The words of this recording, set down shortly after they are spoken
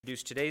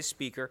Introduce today's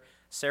speaker,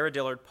 Sarah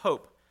Dillard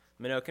Pope,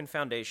 Menoken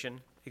Foundation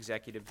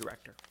Executive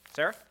Director.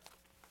 Sarah?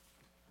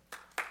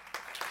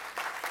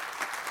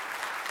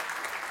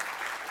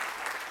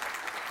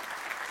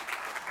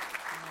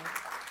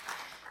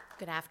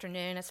 Good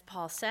afternoon. As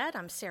Paul said,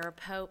 I'm Sarah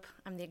Pope.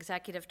 I'm the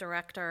Executive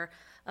Director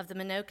of the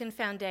Menoken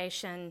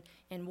Foundation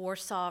in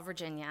Warsaw,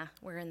 Virginia.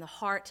 We're in the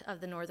heart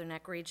of the Northern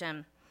Neck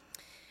region.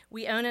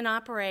 We own and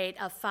operate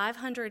a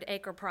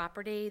 500-acre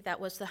property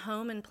that was the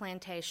home and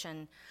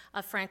plantation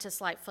of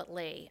Francis Lightfoot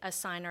Lee, a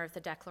signer of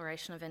the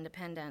Declaration of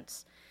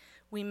Independence.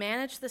 We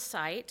manage the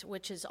site,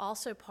 which is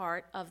also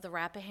part of the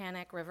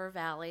Rappahannock River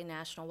Valley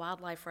National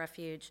Wildlife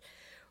Refuge,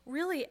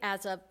 really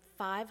as a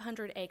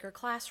 500-acre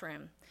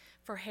classroom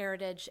for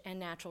heritage and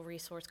natural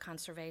resource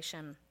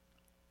conservation.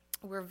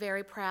 We're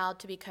very proud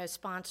to be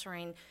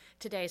co-sponsoring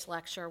today's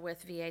lecture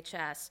with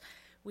VHS.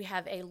 We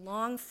have a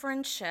long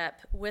friendship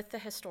with the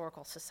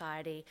Historical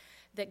Society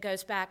that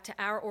goes back to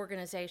our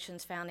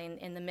organization's founding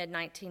in the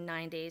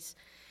mid-1990s.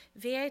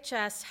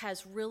 VHS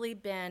has really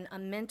been a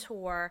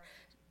mentor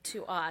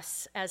to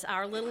us as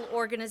our little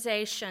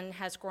organization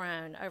has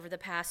grown over the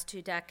past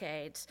 2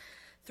 decades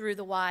through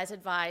the wise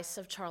advice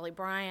of Charlie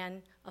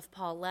Bryan, of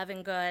Paul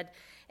Levengood,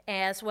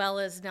 as well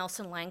as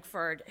Nelson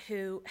Langford,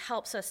 who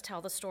helps us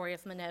tell the story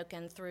of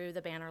Menoken through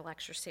the Banner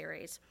Lecture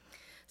Series.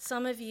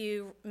 Some of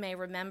you may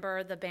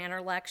remember the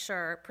Banner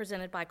Lecture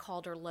presented by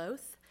Calder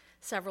Loth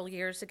several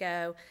years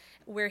ago,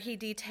 where he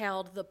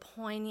detailed the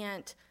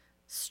poignant,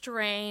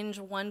 strange,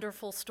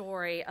 wonderful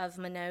story of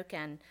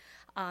Menoken,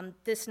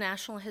 this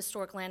National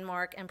Historic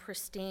Landmark and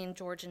pristine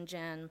Georgian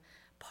gem,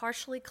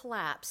 partially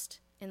collapsed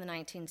in the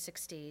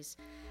 1960s.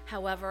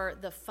 However,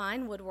 the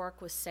fine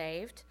woodwork was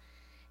saved,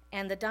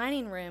 and the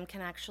dining room can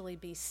actually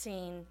be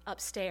seen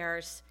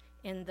upstairs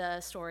in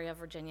the Story of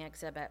Virginia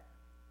exhibit.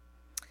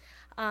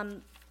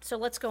 So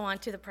let's go on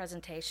to the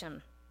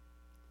presentation.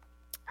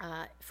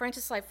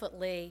 Francis Lightfoot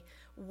Lee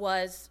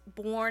was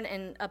born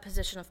in a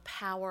position of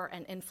power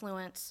and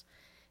influence,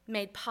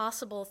 made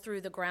possible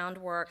through the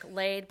groundwork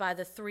laid by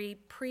the 3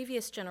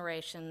 previous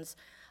generations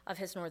of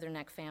his Northern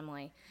Neck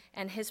family,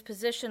 and his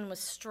position was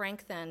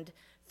strengthened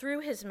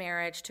through his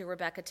marriage to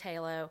Rebecca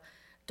Tayloe,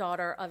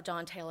 daughter of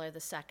John Tayloe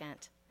II.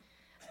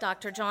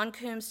 Dr. John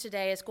Coombs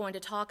today is going to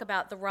talk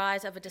about the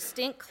rise of a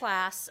distinct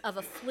class of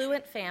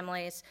affluent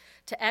families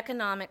to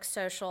economic,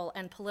 social,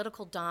 and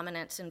political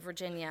dominance in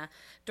Virginia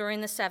during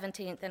the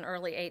 17th and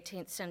early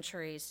 18th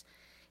centuries.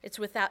 It's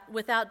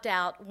without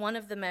doubt one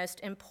of the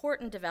most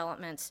important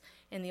developments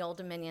in the Old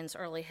Dominion's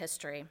early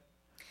history.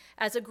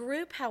 As a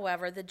group,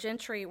 however, the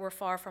gentry were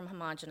far from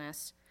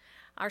homogeneous.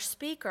 Our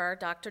speaker,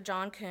 Dr.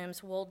 John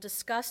Coombs, will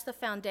discuss the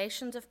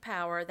foundations of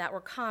power that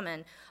were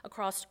common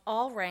across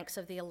all ranks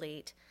of the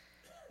elite,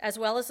 as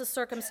well as the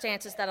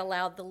circumstances that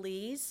allowed the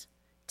Lees,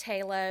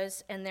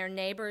 Tayloes, and their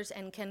neighbors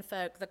and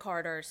kinfolk, the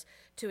Carters,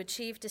 to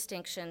achieve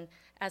distinction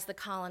as the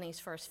colony's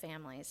first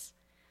families.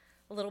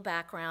 A little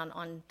background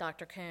on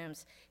Dr.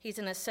 Coombs. He's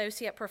an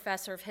associate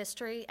professor of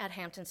history at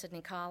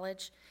Hampton-Sydney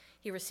College.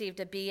 He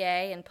received a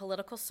BA in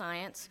political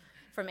science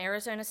from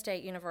Arizona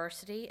State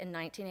University in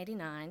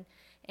 1989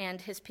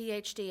 and his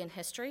PhD in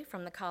history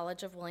from the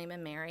College of William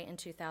and Mary in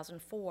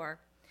 2004.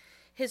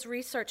 His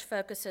research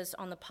focuses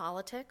on the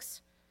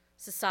politics,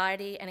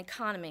 society, and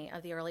economy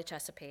of the early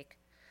Chesapeake.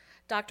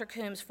 Dr.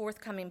 Coombs'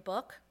 forthcoming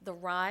book, The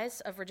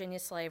Rise of Virginia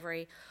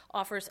Slavery,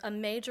 offers a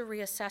major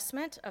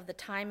reassessment of the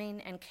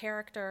timing and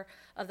character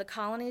of the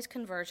colony's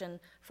conversion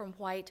from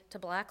white to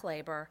black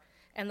labor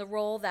and the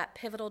role that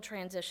pivotal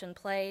transition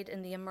played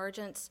in the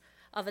emergence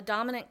of a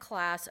dominant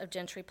class of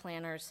gentry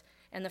planners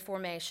and the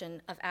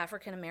formation of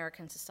African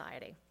American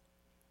society.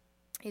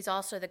 He's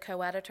also the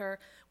co-editor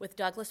with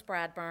Douglas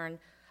Bradburn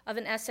of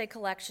an essay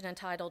collection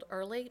entitled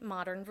Early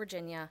Modern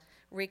Virginia,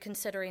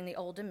 Reconsidering the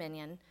Old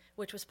Dominion,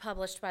 which was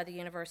published by the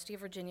University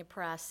of Virginia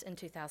Press in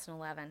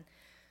 2011.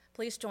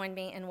 Please join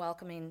me in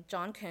welcoming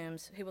John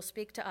Coombs, who will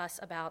speak to us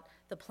about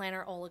the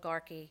planter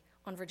oligarchy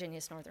on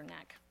Virginia's Northern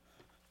Neck.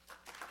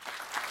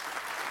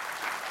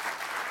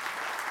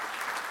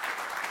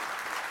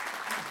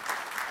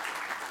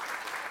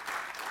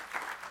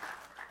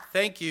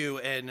 Thank you,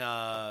 and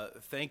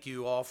thank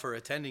you all for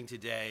attending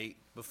today.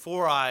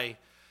 Before I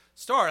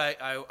start,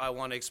 I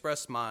want to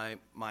express my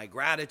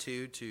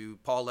gratitude to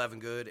Paul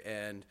Levengood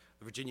and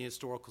the Virginia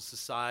Historical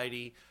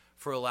Society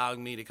for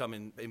allowing me to come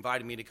and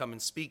inviting me to come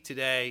and speak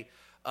today.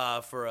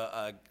 For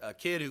a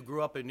kid who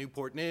grew up in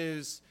Newport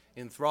News,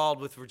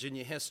 enthralled with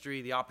Virginia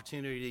history, the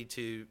opportunity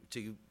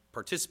to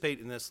participate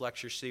in this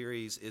lecture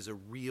series is a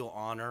real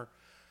honor.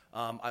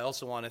 I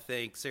also want to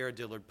thank Sarah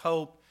Dillard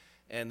Pope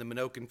and the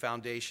Menoken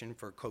Foundation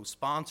for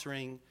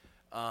co-sponsoring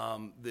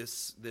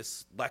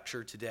this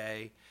lecture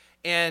today.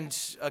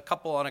 And a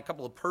couple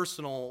of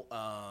personal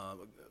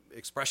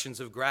expressions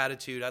of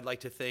gratitude. I'd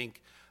like to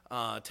thank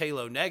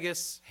Tayloe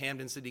Negus,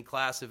 Hampton-Sydney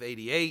class of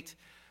 '88,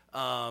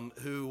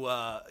 who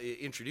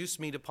introduced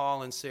me to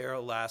Paul and Sarah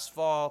last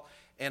fall.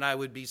 And I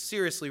would be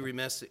seriously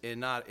remiss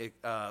in not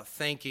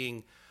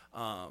thanking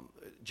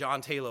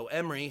John Tayloe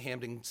Emery,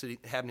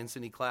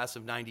 Hampton-Sydney class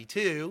of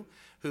 '92,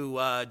 who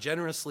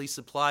generously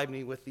supplied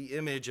me with the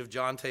image of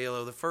John Taylor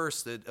I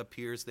that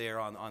appears there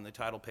on the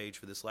title page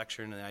for this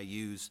lecture, and I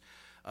use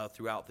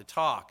throughout the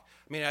talk.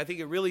 I mean, I think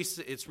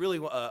it's really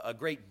a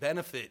great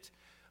benefit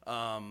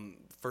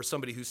for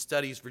somebody who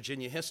studies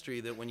Virginia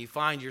history that when you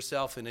find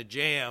yourself in a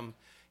jam,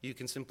 you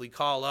can simply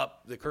call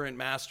up the current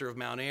master of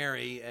Mount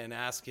Airy and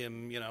ask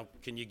him,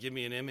 can you give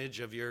me an image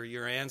of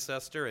your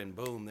ancestor? And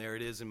boom, there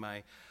it is in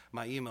my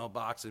email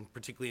box, and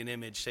particularly an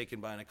image taken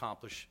by an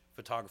accomplished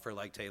photographer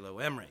like Taylor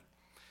Emery.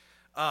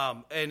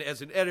 And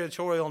as an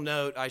editorial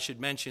note, I should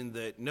mention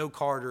that no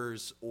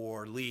Carters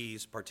or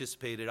Lees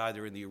participated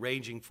either in the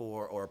arranging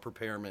for or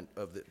preparing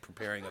of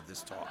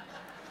this talk.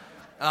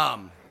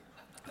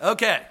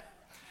 Okay.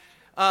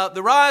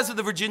 The rise of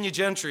the Virginia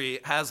gentry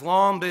has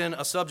long been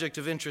a subject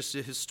of interest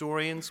to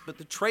historians, but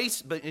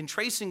in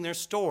tracing their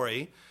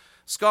story,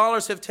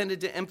 scholars have tended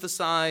to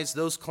emphasize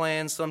those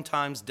clans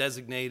sometimes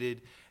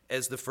designated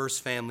as the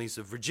first families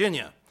of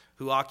Virginia,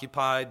 who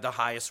occupied the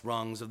highest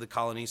rungs of the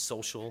colony's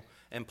social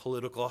and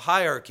political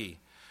hierarchy.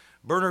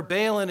 Bernard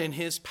Bailyn, in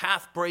his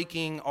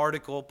path-breaking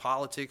article,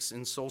 Politics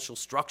and Social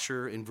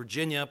Structure in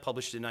Virginia,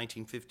 published in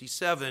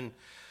 1957,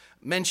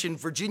 mentioned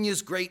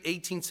Virginia's great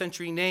 18th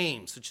century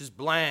names, such as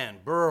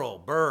Bland, Burrell,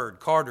 Byrd,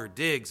 Carter,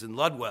 Diggs, and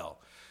Ludwell,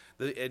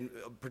 and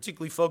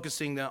particularly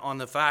focusing on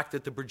the fact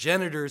that the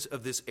progenitors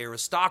of this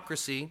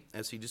aristocracy,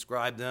 as he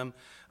described them,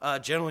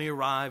 generally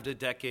arrived a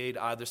decade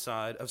either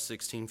side of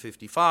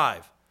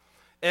 1655.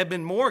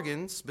 Edmund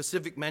Morgan's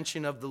specific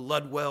mention of the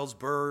Ludwells,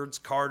 Byrds,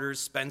 Carters,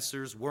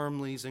 Spencers,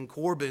 Wormleys, and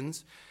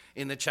Corbins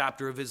in the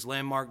chapter of his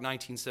landmark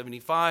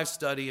 1975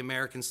 study,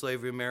 American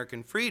Slavery,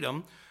 American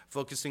Freedom,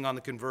 focusing on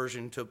the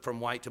conversion from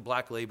white to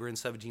black labor in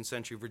 17th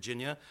century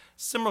Virginia,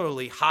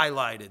 similarly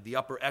highlighted the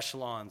upper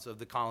echelons of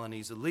the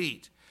colony's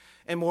elite.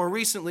 And more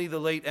recently, the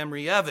late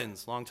Emory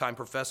Evans, longtime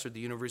professor at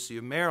the University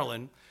of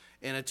Maryland,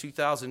 in a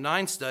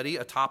 2009 study,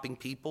 A Topping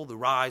People, The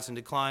Rise and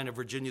Decline of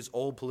Virginia's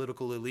Old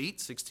Political Elite,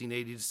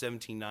 1680 to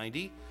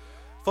 1790,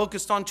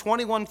 focused on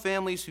 21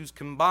 families whose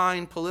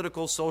combined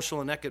political, social,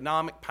 and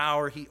economic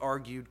power, he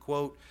argued,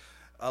 quote,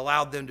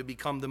 allowed them to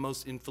become the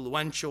most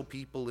influential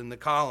people in the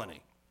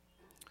colony.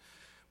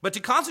 But to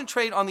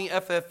concentrate on the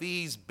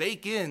FFE's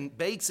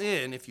bakes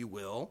in, if you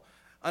will,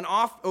 an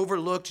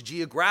oft-overlooked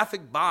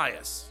geographic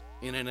bias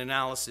in an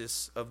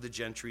analysis of the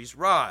gentry's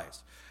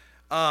rise.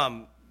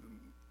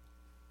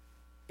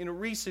 In a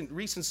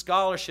recent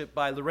scholarship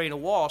by Lorena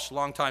Walsh,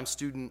 longtime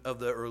student of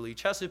the early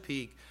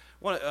Chesapeake,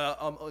 one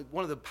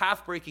of the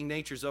path-breaking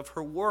natures of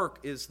her work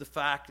is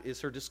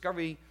her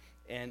discovery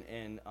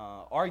and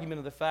argument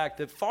of the fact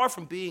that far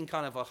from being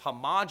kind of a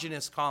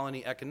homogeneous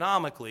colony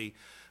economically,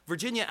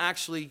 Virginia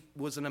actually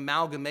was an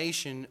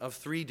amalgamation of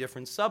 3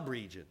 different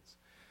subregions.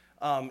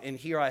 And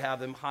here I have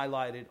them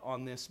highlighted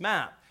on this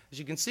map. As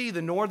you can see,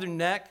 the Northern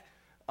Neck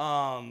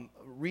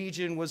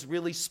region was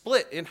really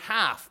split in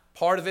half.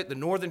 Part of it, the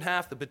northern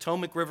half, the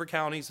Potomac River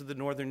counties of the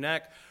Northern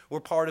Neck, were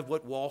part of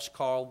what Walsh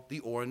called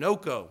the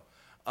Orinoco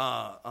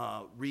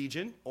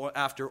region, or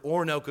after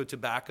Orinoco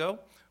tobacco,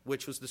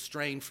 which was the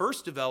strain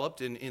first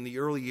developed in the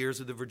early years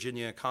of the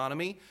Virginia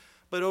economy,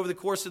 but over the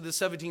course of the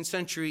 17th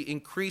century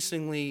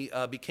increasingly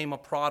became a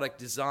product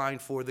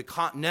designed for the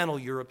continental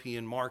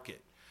European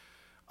market.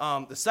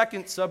 The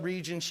second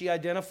subregion she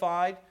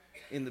identified,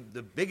 in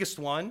the biggest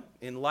one,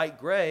 in light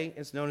gray,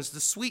 is known as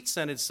the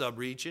sweet-scented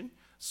subregion.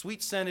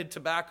 Sweet-scented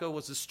tobacco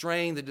was a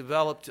strain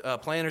that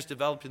planters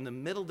developed in the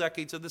middle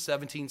decades of the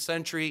 17th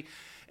century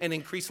and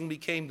increasingly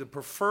became the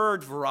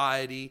preferred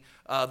variety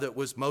that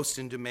was most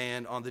in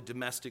demand on the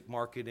domestic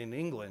market in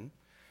England.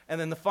 And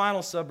then the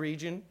final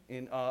subregion,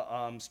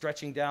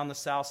 stretching down the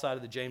south side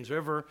of the James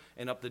River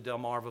and up the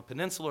Delmarva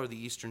Peninsula or the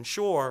eastern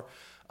shore,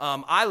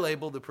 I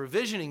label the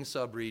provisioning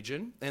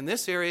subregion, and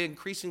this area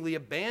increasingly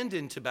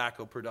abandoned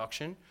tobacco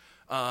production,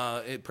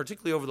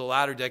 particularly over the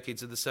latter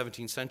decades of the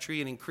 17th century,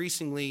 and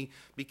increasingly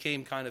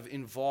became kind of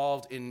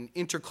involved in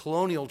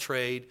intercolonial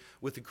trade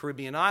with the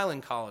Caribbean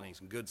island colonies,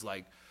 and goods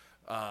like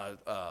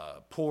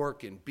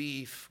pork and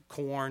beef,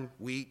 corn,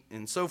 wheat,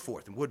 and so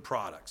forth, and wood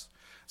products.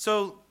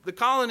 So the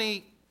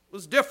colony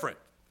was different,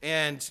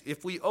 and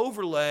if we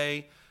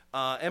overlay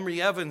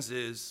Emory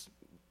Evans's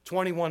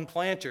 21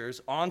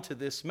 planters onto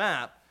this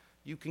map,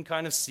 you can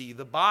kind of see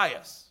the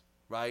bias,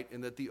 right?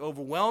 And that the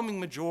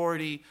overwhelming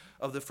majority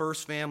of the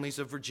first families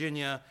of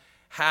Virginia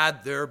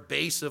had their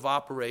base of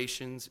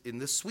operations in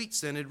the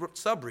sweet-scented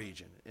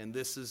subregion. And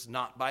this is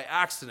not by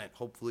accident,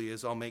 hopefully,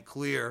 as I'll make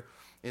clear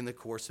in the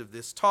course of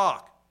this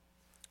talk.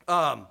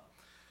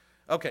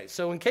 Okay,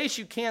 so in case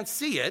you can't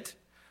see it,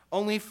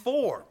 only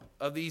 4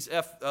 of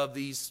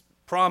these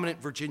prominent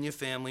Virginia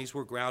families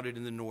were grounded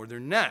in the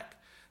Northern Neck.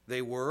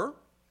 They were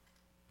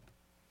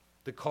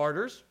the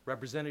Carters,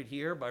 represented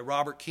here by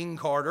Robert King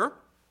Carter.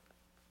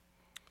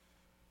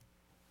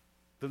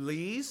 The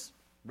Lees,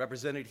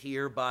 represented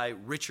here by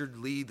Richard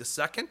Lee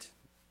II.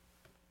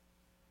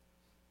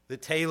 The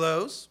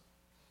Taylors,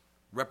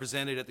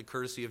 represented at the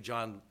courtesy of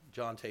John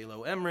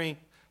Taylor Emery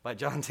by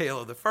John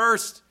Taylor I.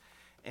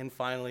 And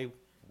finally,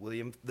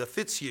 the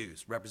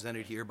Fitzhughs,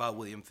 represented here by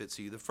William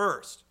Fitzhugh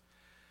I.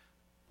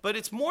 But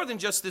it's more than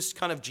just this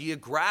kind of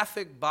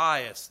geographic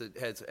bias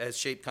that has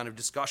shaped kind of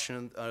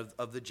discussion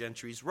of the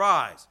gentry's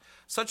rise.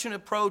 Such an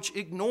approach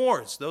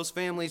ignores those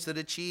families that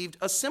achieved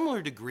a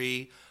similar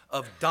degree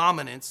of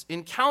dominance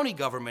in county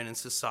government and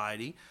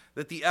society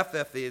that the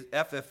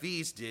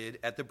FFVs did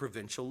at the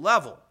provincial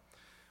level.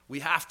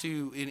 We have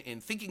to,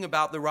 in thinking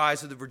about the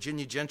rise of the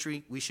Virginia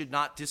gentry, we should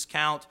not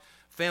discount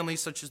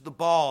families such as the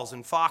Balls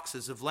and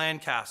Foxes of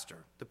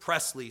Lancaster, the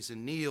Presleys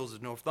and Neils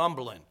of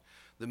Northumberland,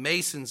 the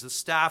Masons of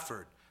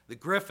Stafford, the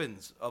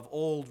Griffins of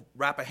Old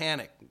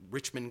Rappahannock,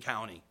 Richmond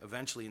County,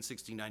 eventually in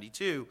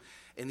 1692,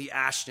 and the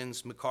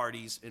Ashtons,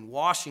 McCartys, and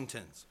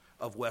Washingtons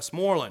of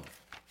Westmoreland.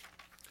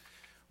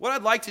 What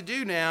I'd like to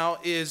do now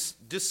is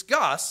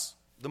discuss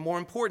the more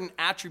important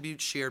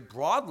attributes shared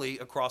broadly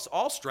across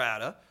all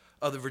strata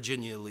of the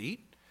Virginia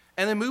elite,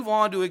 and then move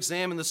on to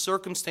examine the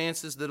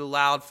circumstances that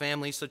allowed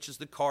families such as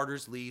the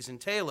Carters, Lees, and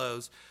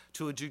Talos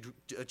to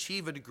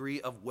achieve a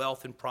degree of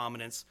wealth and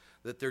prominence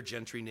that their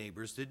gentry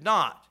neighbors did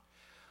not.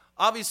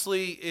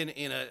 Obviously,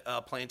 in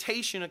a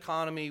plantation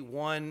economy,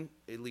 one,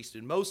 at least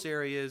in most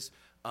areas,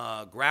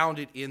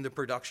 grounded in the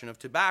production of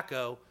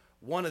tobacco,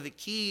 one of the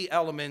key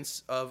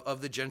elements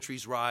of the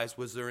gentry's rise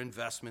was their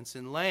investments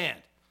in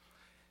land.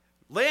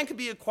 Land could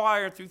be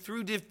acquired through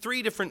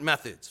three different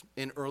methods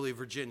in early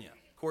Virginia.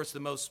 Of course,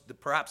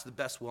 perhaps the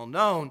best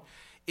well-known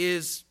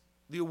is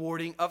the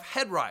awarding of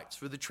head rights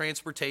for the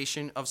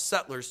transportation of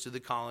settlers to the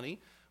colony,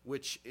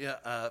 which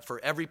for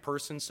every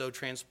person so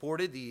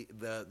transported,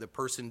 the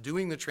person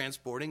doing the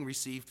transporting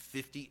received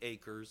 50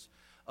 acres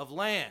of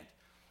land.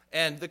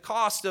 And the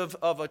cost of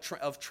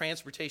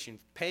transportation,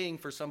 paying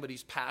for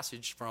somebody's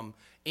passage from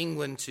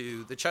England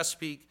to the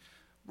Chesapeake,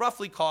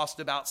 roughly cost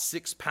about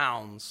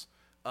 £6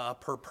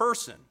 per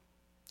person.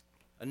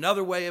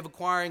 Another way of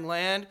acquiring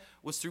land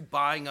was through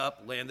buying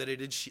up land that it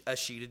had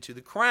escheated to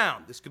the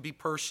crown. This could be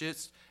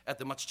purchased at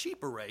the much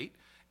cheaper rate,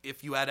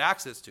 if you had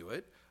access to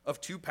it, of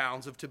 2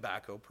 pounds of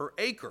tobacco per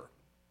acre.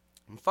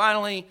 And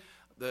finally,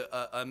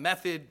 a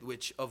method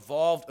which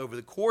evolved over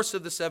the course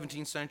of the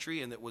 17th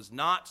century and that was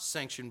not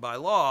sanctioned by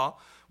law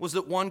was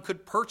that one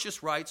could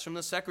purchase rights from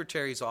the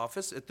secretary's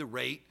office at the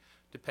rate,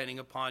 depending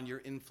upon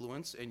your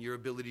influence and your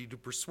ability to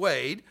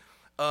persuade,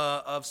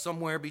 of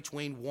somewhere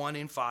between 1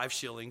 and 5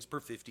 shillings per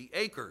 50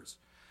 acres.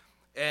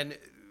 And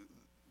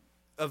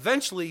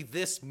eventually,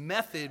 this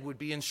method would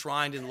be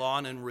enshrined in law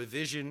and in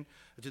revision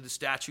to the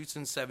statutes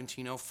in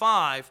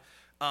 1705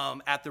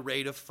 at the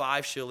rate of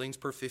 5 shillings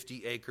per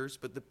 50 acres.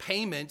 But the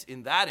payment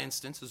in that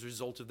instance, as a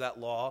result of that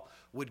law,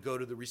 would go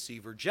to the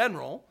Receiver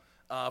General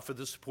for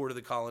the support of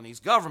the colony's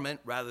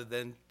government rather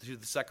than to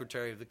the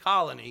Secretary of the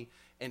Colony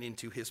and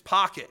into his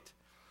pocket.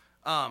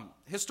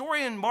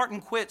 Historian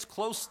Martin Quitt's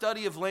close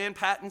study of land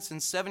patents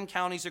in 7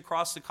 counties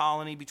across the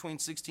colony between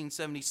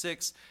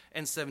 1676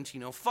 and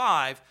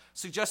 1705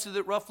 suggested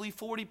that roughly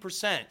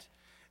 40%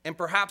 and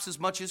perhaps as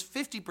much as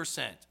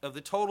 50% of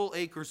the total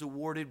acres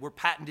awarded were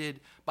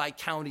patented by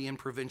county and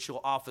provincial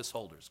office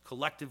holders,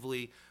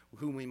 collectively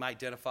whom we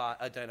might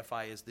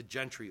identify as the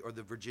gentry or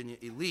the Virginia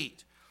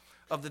elite.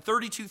 Of the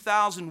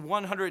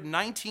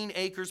 32,119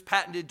 acres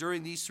patented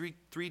during these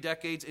three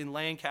decades in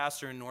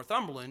Lancaster and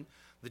Northumberland,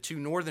 the 2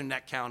 northern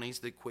neck counties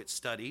that Quitt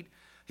studied,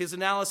 his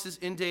analysis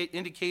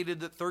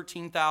indicated that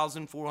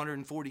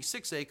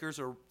 13,446 acres,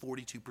 or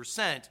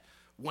 42%,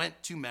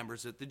 went to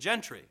members of the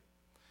gentry.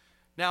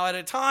 Now, at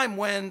a time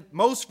when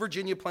most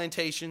Virginia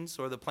plantations,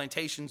 or the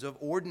plantations of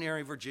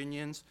ordinary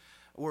Virginians,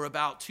 were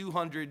about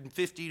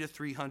 250 to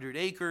 300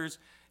 acres,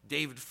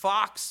 David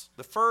Fox,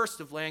 the first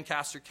of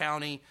Lancaster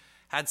County,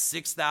 had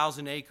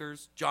 6,000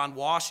 acres. John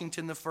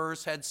Washington the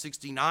first had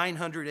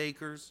 6,900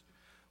 acres.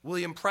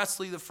 William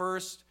Presley the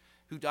first,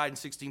 who died in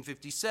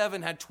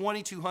 1657, had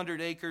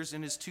 2,200 acres,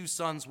 and his 2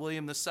 sons,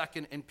 William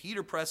II and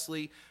Peter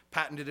Presley,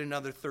 patented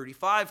another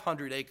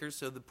 3,500 acres,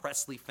 so the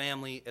Presley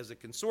family as a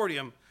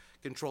consortium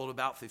controlled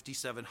about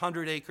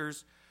 5,700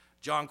 acres.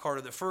 John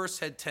Carter I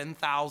had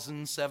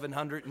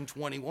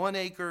 10,721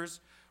 acres.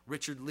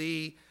 Richard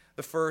Lee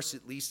the first,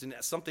 at least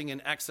something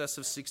in excess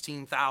of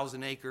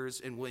 16,000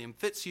 acres, and William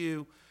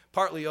Fitzhugh,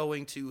 partly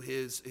owing to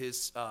his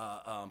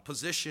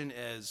position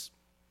as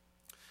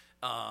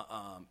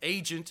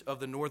agent of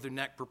the Northern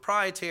Neck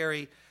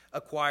Proprietary,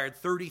 acquired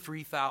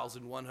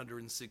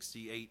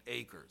 33,168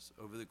 acres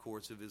over the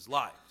course of his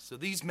life. So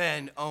these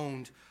men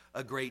owned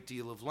a great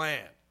deal of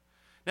land.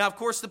 Now, of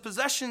course, the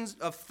possessions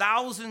of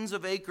thousands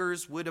of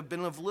acres would have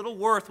been of little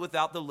worth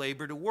without the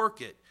labor to work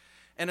it.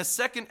 And a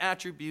second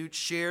attribute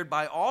shared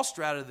by all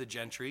strata of the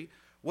gentry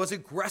was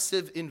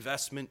aggressive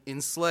investment in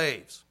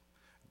slaves.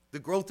 The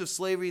growth of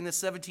slavery in the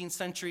 17th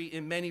century,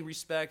 in many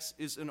respects,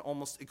 is an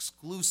almost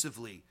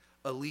exclusively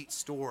elite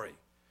story.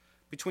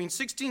 Between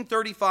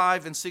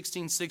 1635 and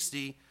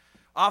 1660,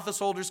 office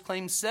holders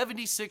claimed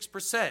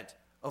 76%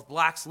 of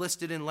blacks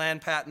listed in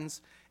land patents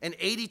and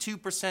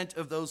 82%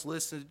 of those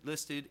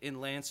listed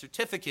in land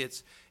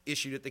certificates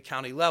issued at the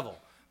county level.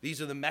 These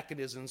are the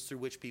mechanisms through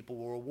which people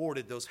were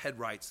awarded those head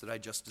rights that I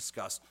just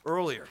discussed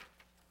earlier.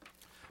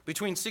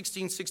 Between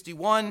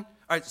 1661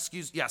 and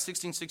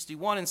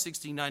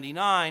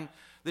 1699,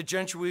 the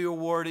gentry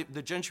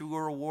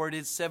were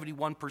awarded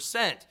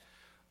 71%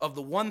 of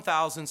the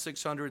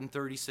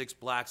 1,636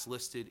 blacks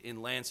listed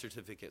in land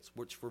certificates,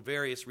 which for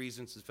various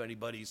reasons, if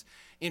anybody's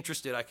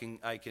interested, I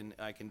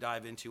can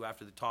dive into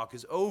after the talk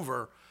is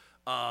over,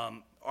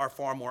 are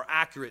far more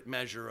accurate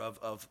measure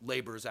of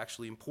laborers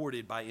actually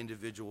imported by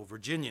individual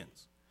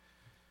Virginians.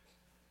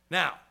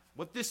 Now,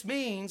 what this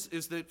means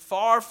is that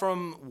far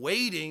from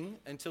waiting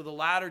until the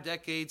latter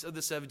decades of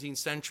the 17th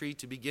century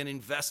to begin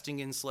investing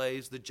in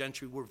slaves, the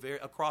gentry were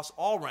across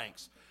all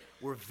ranks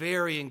were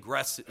very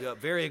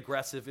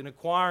aggressive in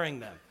acquiring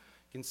them.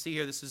 You can see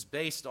here this is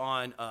based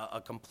on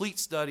a complete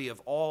study of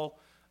all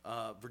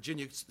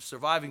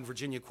surviving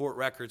Virginia court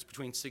records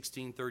between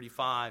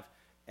 1635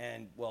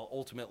 and, well,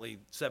 ultimately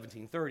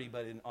 1730,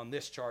 but on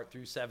this chart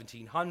through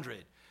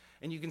 1700.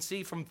 And you can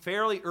see from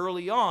fairly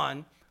early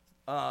on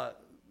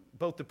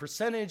both the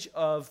percentage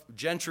of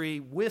gentry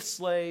with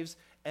slaves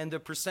and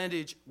the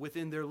percentage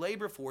within their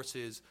labor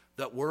forces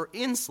that were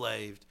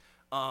enslaved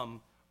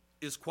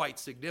is quite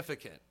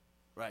significant,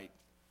 right?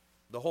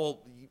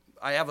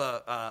 I have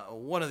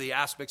one of the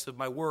aspects of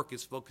my work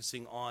is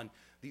focusing on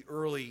the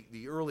early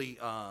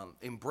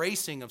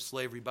embracing of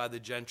slavery by the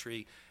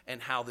gentry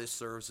and how this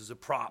serves as a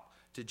prop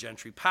to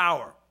gentry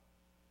power.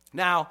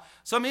 Now,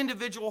 some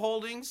individual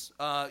holdings,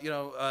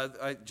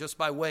 just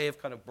by way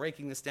of kind of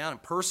breaking this down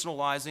and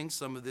personalizing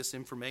some of this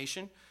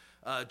information,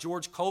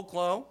 George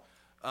Colclough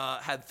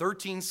had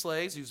 13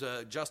 slaves. He was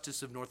a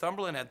justice of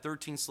Northumberland, had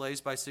 13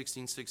 slaves by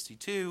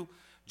 1662.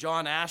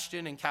 John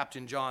Ashton and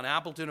Captain John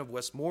Appleton of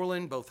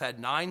Westmoreland both had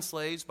 9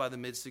 slaves by the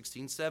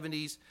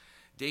mid-1670s.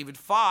 David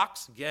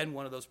Fox, again,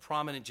 one of those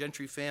prominent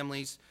gentry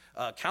families,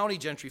 county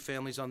gentry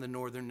families on the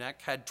northern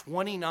neck, had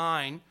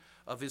 29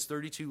 of his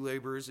 32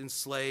 laborers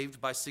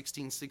enslaved by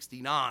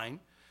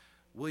 1669.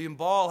 William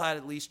Ball had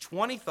at least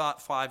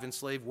 25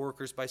 enslaved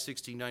workers by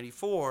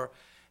 1694.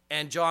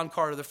 And John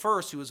Carter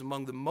I, who was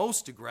among the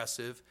most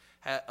aggressive,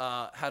 had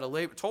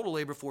a total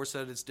labor force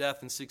at his death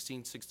in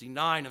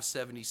 1669 of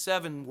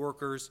 77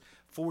 workers,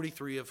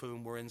 43 of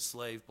whom were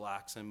enslaved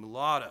blacks and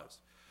mulattoes.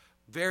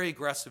 Very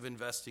aggressive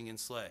investing in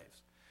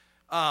slaves.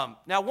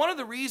 Now, one of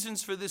the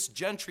reasons for this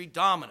gentry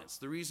dominance,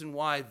 the reason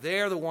why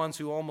they're the ones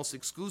who almost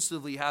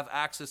exclusively have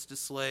access to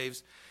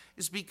slaves,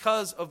 is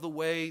because of the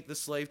way the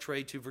slave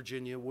trade to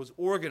Virginia was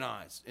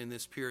organized in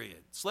this period.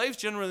 Slaves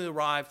generally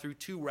arrived through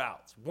 2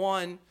 routes.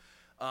 One,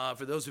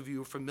 for those of you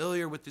who are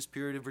familiar with this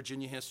period of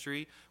Virginia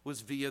history,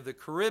 was via the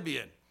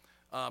Caribbean,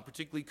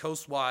 particularly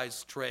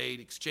coastwise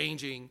trade,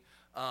 exchanging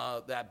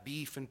that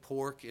beef and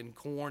pork and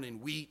corn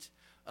and wheat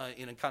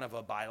in a kind of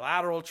a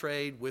bilateral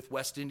trade with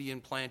West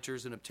Indian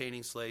planters and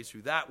obtaining slaves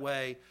through that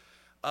way.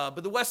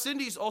 But the West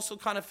Indies also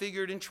kind of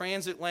figured in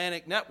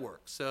transatlantic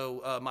networks.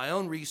 So my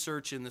own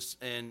research in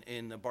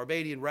the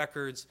Barbadian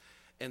records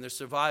and the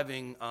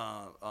surviving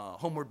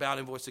homeward bound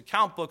invoice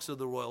account books of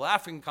the Royal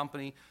African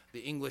Company, the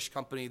English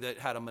company that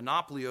had a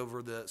monopoly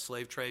over the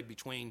slave trade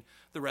between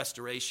the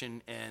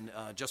Restoration and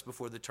just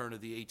before the turn of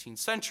the 18th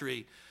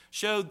century,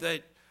 showed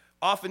that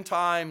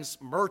oftentimes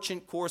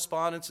merchant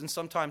correspondents and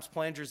sometimes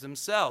planters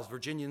themselves,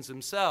 Virginians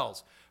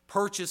themselves,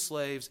 purchased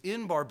slaves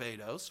in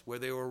Barbados where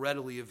they were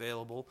readily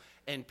available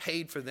and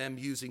paid for them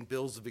using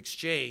bills of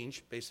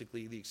exchange,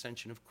 basically the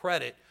extension of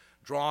credit,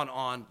 drawn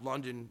on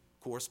London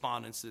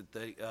correspondents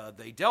that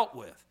they dealt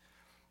with.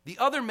 The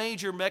other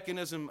major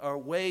mechanism or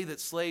way that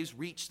slaves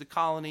reached the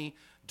colony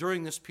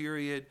during this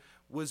period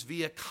was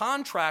via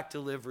contract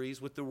deliveries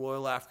with the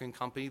Royal African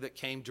Company that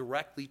came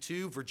directly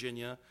to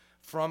Virginia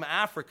from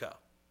Africa.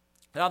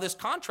 Now, this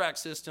contract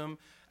system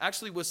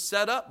actually was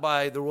set up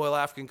by the Royal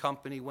African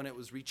Company when it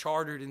was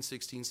rechartered in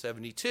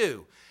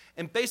 1672.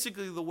 And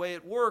basically the way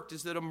it worked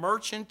is that a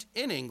merchant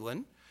in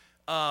England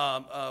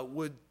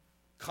would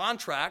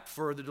contract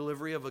for the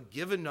delivery of a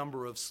given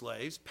number of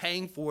slaves,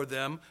 paying for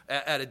them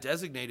at a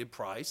designated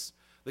price.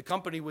 The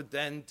company would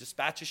then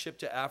dispatch a ship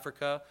to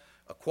Africa,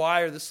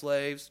 acquire the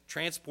slaves,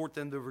 transport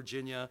them to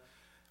Virginia,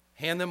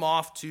 hand them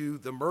off to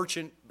the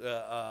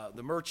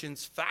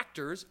merchant's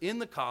factors in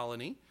the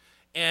colony,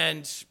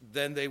 and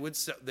then they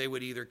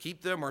would either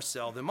keep them or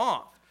sell them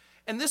off.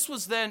 And this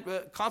was then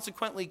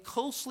consequently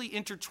closely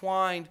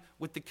intertwined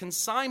with the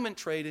consignment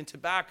trade in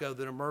tobacco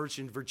that emerged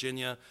in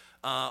Virginia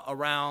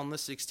around the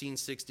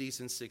 1660s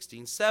and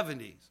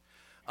 1670s.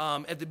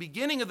 At the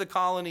beginning of the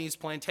colony's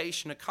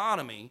plantation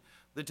economy,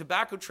 the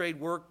tobacco trade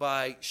worked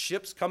by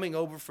ships coming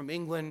over from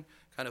England,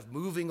 kind of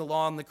moving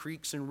along the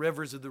creeks and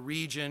rivers of the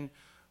region,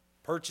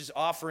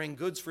 offering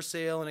goods for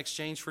sale in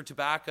exchange for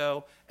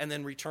tobacco, and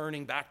then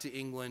returning back to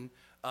England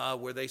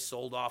where they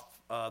sold off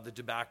the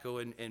tobacco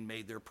and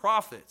made their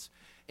profits.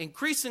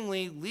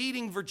 Increasingly,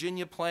 leading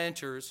Virginia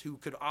planters who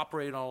could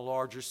operate on a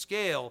larger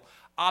scale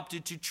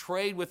opted to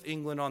trade with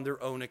England on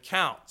their own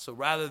account. So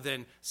rather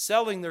than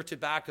selling their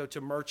tobacco to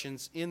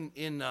merchants in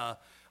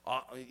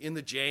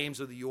the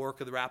James or the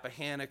York or the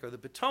Rappahannock or the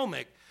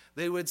Potomac,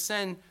 they would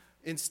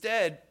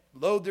instead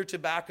load their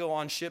tobacco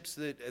on ships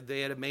that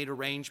they had made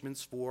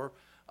arrangements for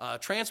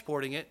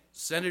transporting it,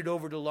 send it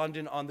over to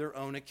London on their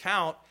own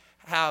account,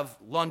 have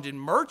London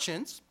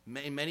merchants,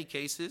 in many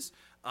cases,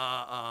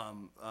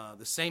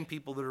 The same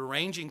people that are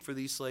arranging for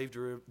these slave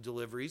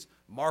deliveries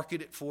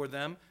market it for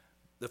them.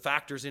 The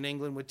factors in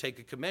England would take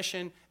a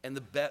commission, and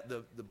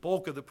the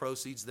bulk of the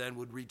proceeds then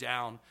would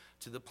redound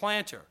to the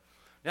planter.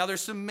 Now,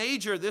 there's some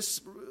major. This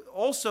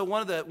also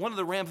one of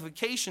the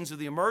ramifications of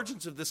the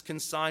emergence of this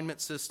consignment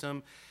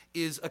system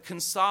is a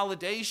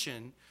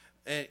consolidation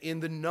in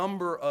the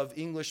number of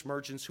English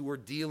merchants who are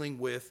dealing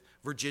with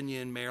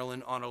Virginia and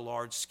Maryland on a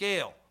large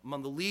scale.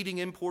 Among the leading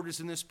importers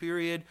in this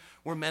period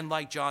were men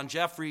like John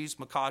Jeffreys,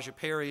 Micajah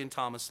Perry and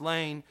Thomas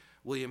Lane,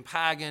 William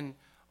Pagan,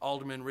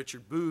 Alderman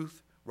Richard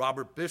Booth,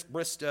 Robert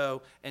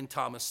Bristow, and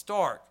Thomas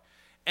Stark.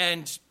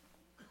 And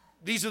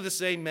these are the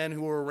same men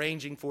who were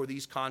arranging for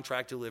these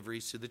contract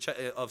deliveries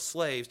of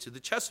slaves to the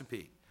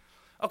Chesapeake.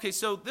 Okay,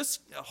 so this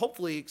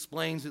hopefully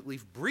explains, at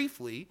least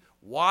briefly,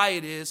 why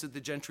it is that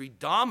the gentry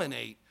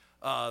dominate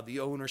the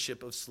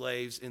ownership of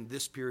slaves in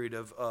this period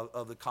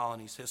of the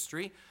colony's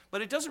history,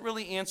 but it doesn't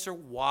really answer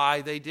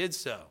why they did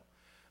so.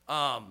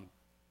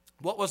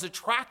 What was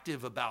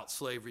attractive about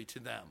slavery to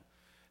them?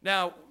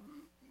 Now,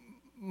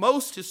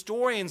 most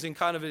historians in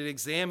kind of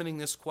examining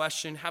this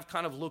question have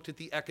kind of looked at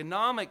the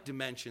economic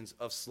dimensions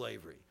of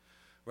slavery,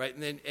 right?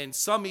 And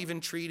some even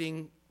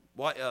treating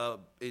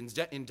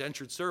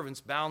indentured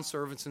servants, bound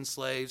servants and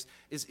slaves,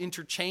 as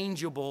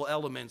interchangeable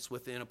elements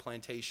within a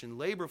plantation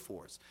labor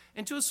force.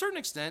 And to a certain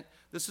extent,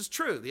 this is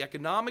true. The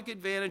economic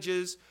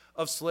advantages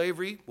of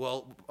slavery,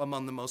 well,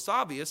 among the most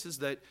obvious is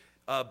that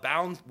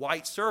bound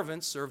white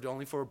servants served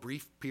only for a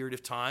brief period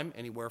of time,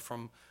 anywhere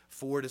from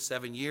 4 to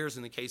 7 years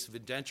in the case of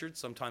indentured,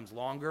 sometimes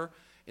longer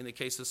in the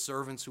case of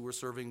servants who were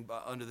serving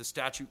under the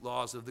statute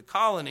laws of the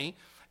colony.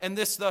 And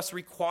this thus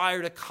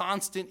required a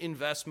constant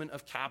investment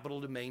of capital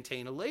to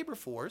maintain a labor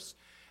force,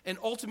 and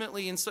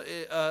ultimately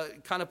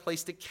kind of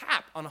placed a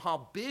cap on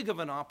how big of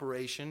an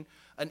operation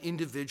an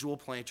individual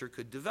planter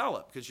could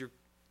develop. Because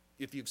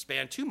if you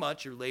expand too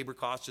much, your labor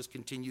costs just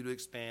continue to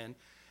expand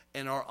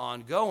and are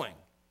ongoing.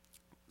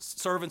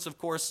 Servants, of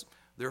course,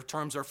 their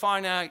terms are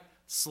finite.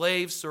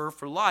 Slaves serve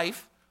for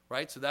life,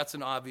 right? So that's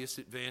an obvious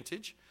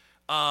advantage.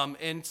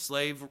 And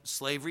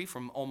slavery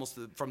from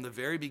the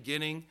very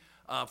beginning,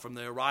 from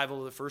the arrival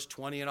of the first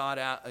 20-and-odd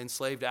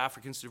enslaved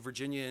Africans to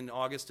Virginia in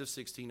August of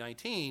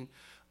 1619,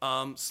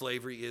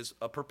 slavery is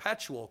a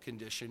perpetual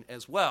condition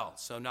as well.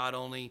 So not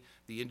only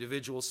the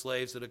individual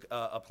slaves that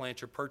a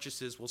planter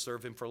purchases will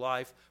serve him for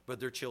life,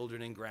 but their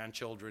children and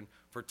grandchildren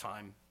for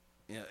time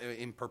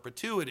in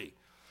perpetuity.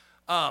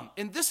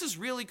 And this is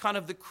really kind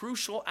of the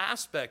crucial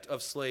aspect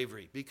of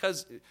slavery,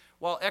 because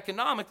while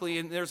economically,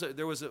 and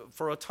there was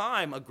for a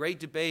time a great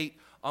debate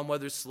on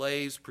whether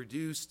slaves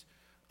produced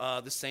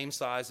the same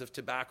size of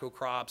tobacco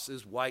crops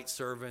as white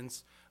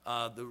servants.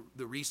 The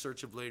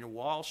research of Lena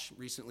Walsh,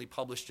 recently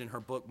published in her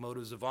book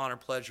Motives of Honor,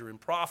 Pleasure,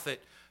 and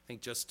Profit, I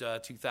think just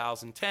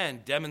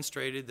 2010,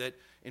 demonstrated that,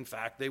 in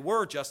fact, they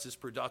were just as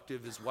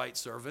productive as white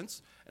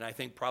servants, and I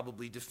think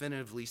probably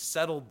definitively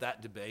settled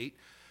that debate.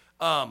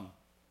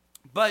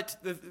 But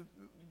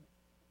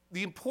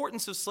the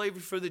importance of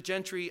slavery for the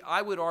gentry,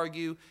 I would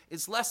argue,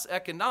 is less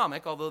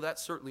economic, although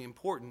that's certainly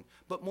important,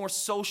 but more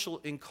social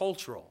and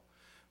cultural.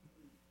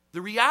 The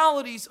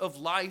realities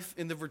of life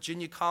in the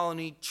Virginia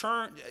colony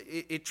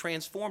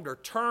transformed or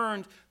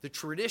turned the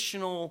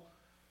traditional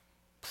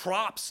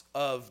props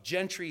of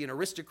gentry and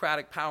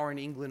aristocratic power in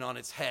England on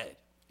its head.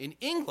 In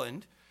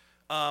England,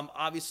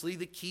 obviously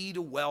the key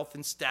to wealth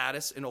and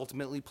status and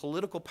ultimately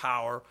political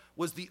power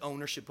was the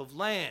ownership of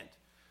land.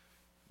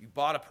 You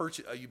bought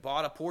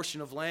a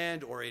portion of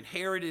land or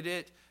inherited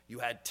it. You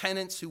had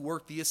tenants who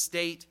worked the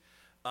estate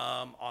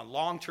on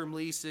long-term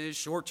leases,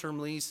 short-term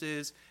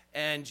leases,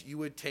 and you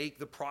would take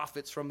the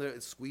profits from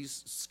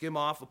skim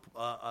off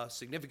a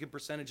significant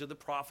percentage of the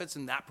profits,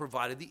 and that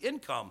provided the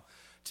income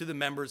to the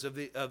members of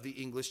the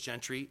English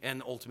gentry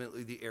and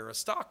ultimately the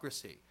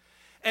aristocracy.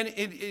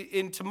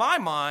 And to my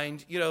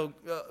mind,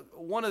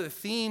 one of the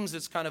themes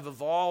that's kind of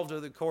evolved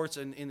over the course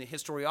in the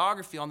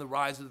historiography on the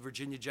rise of the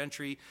Virginia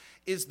gentry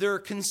is their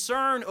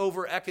concern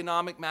over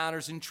economic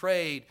matters and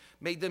trade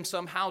made them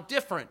somehow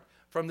different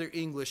from their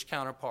English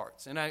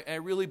counterparts. And I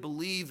really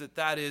believe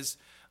that is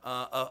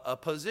a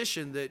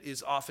position that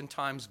is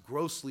oftentimes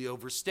grossly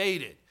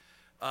overstated.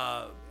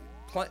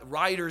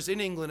 Writers in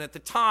England at the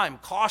time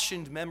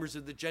cautioned members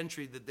of the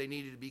gentry that they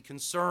needed to be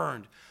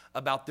concerned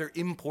about their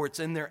imports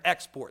and their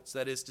exports,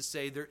 that is to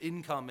say, their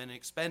income and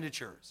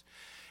expenditures.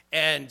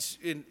 And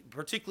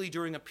particularly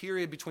during a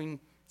period between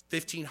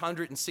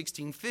 1500 and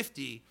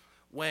 1650,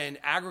 when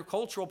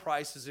agricultural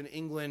prices in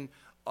England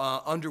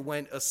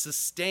underwent a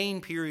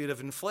sustained period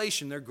of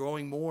inflation, they're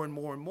growing more and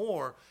more and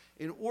more.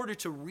 In order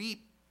to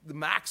reap the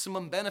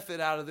maximum benefit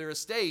out of their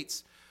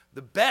estates,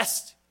 the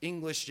best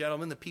English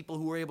gentlemen, the people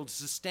who were able to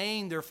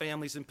sustain their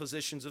families in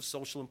positions of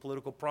social and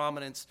political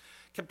prominence,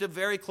 kept a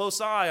very close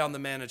eye on the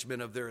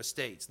management of their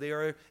estates. They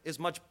are as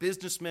much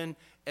businessmen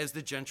as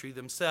the gentry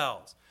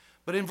themselves.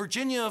 But in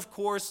Virginia, of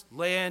course,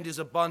 land is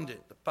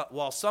abundant.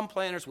 While some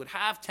planters would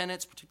have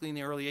tenants, particularly in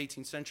the early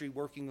 18th century,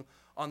 working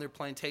on their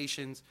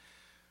plantations,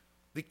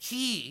 the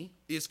key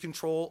is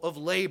control of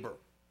labor.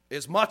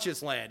 as much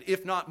as land,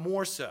 if not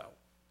more so.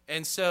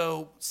 And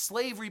so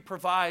slavery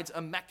provides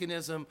a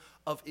mechanism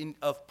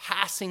of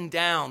passing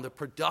down the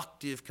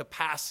productive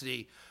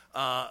capacity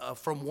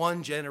from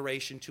one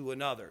generation to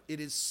another. It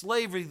is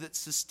slavery that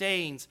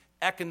sustains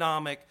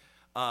economic,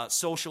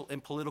 social,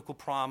 and political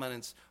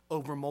prominence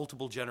over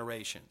multiple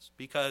generations,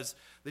 because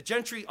the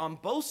gentry on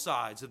both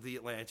sides of the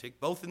Atlantic,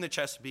 both in the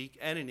Chesapeake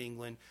and in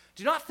England,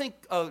 do not think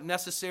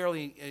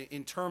necessarily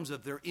in terms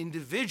of their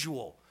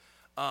individual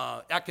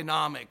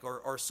economic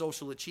or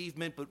social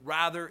achievement, but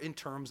rather in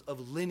terms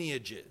of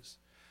lineages.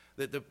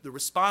 That the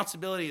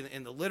responsibility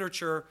in the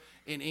literature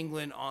in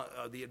England,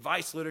 the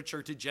advice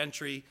literature to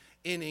gentry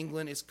in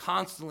England, is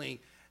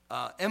constantly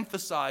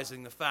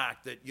emphasizing the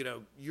fact that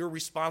you're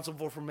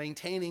responsible for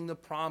maintaining the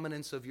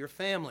prominence of your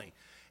family.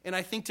 And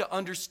I think to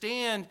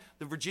understand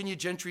the Virginia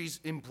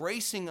gentry's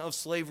embracing of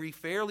slavery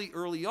fairly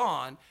early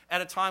on, at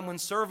a time when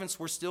servants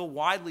were still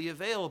widely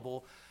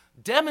available,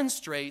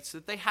 demonstrates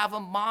that they have a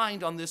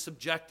mind on this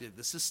objective,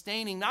 the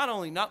sustaining not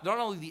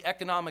only the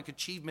economic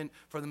achievement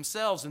for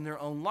themselves in their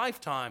own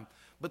lifetime,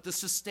 but the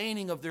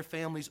sustaining of their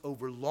families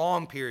over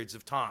long periods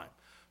of time,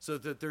 so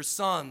that their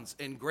sons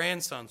and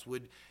grandsons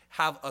would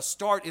have a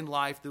start in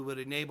life that would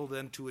enable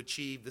them to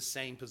achieve the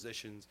same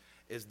positions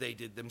as they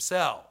did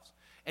themselves.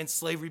 And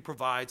slavery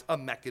provides a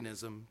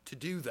mechanism to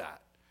do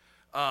that.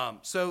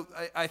 So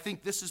I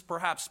think this is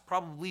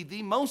probably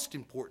the most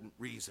important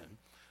reason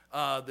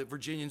that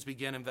Virginians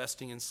began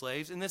investing in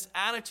slaves. And this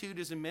attitude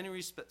is in many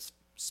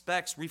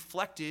respects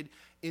reflected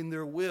in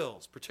their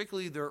wills,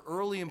 particularly their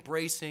early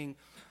embracing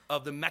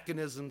of the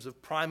mechanisms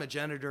of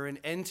primogeniture and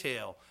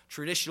entail,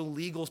 traditional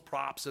legal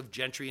props of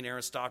gentry and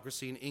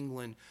aristocracy in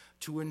England,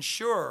 to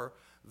ensure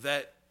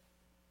that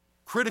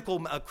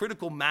a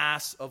critical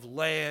mass of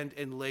land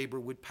and labor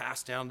would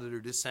pass down to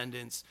their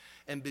descendants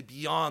and be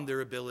beyond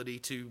their ability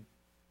to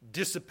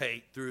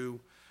dissipate through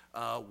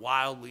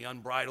wildly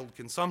unbridled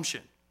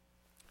consumption.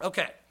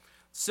 Okay,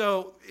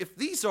 so if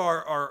these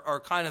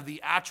are kind of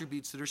the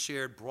attributes that are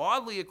shared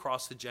broadly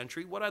across the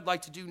gentry, what I'd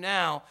like to do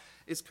now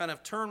is kind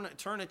of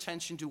turn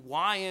attention to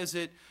why is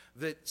it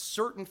that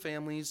certain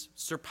families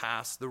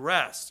surpass the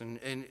rest. And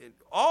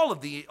all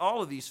of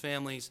these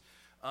families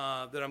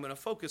that I'm going to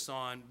focus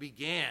on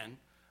began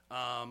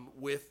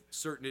with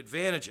certain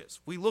advantages.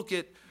 We look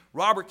at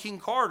Robert King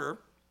Carter,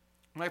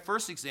 my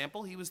first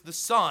example. He was the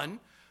son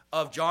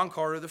of John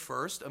Carter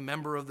I, a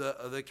member of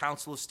the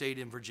Council of State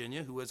in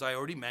Virginia, who, as I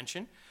already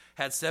mentioned,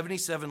 had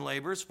 77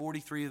 laborers,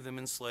 43 of them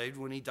enslaved,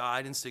 when he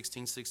died in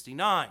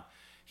 1669.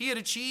 He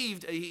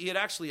had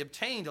actually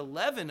obtained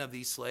 11 of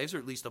these slaves, or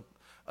at least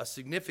a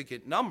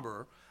significant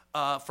number,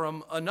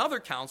 from another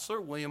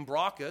counselor, William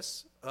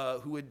Brockus,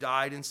 who had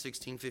died in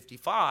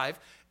 1655,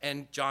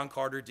 and John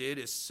Carter did,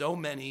 as so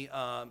many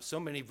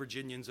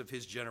Virginians of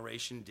his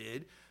generation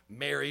did,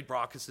 married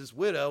Brockus's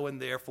widow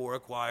and therefore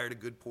acquired a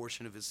good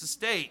portion of his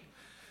estate.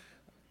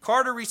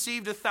 Carter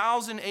received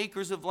 1,000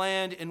 acres of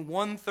land and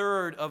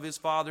 1/3 of his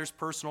father's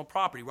personal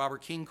property.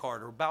 Robert King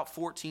Carter, about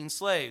 14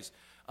 slaves,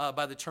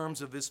 by the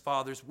terms of his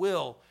father's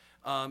will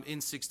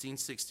in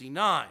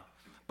 1669.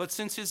 But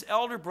since his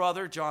elder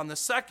brother, John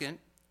II,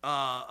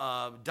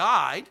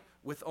 died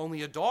with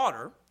only a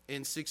daughter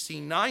in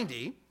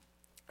 1690,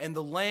 and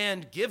the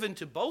land given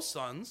to both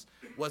sons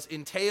was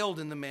entailed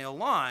in the male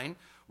line,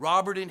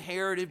 Robert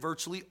inherited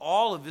virtually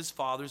all of his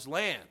father's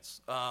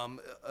lands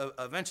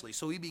eventually.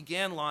 So he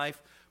began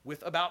life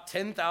with about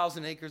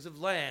 10,000 acres of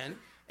land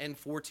and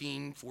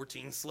 14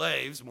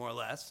 slaves, more or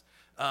less,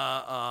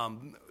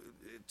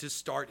 to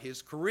start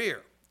his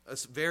career. A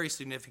very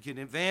significant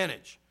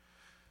advantage.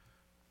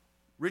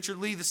 Richard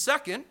Lee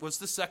II was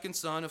the second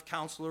son of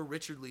Counselor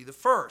Richard Lee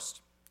I,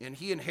 and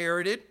he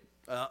inherited,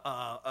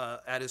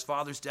 at his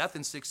father's death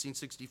in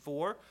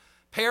 1664,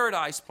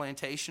 Paradise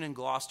Plantation in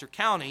Gloucester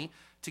County,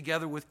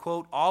 together with,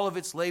 quote, all of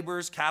its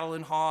laborers, cattle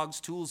and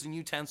hogs, tools and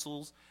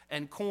utensils,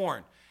 and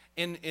corn.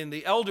 In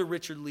the elder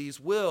Richard Lee's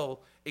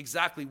will,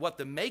 exactly what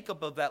the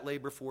makeup of that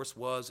labor force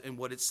was and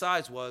what its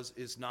size was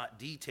is not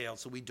detailed,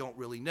 so we don't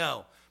really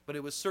know. But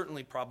it was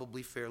certainly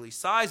probably fairly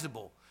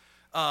sizable.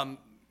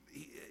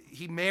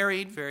 He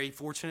married, very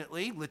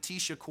fortunately,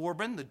 Letitia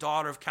Corbin, the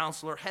daughter of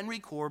Counselor Henry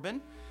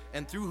Corbin,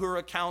 and through her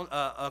account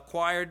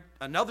acquired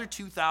another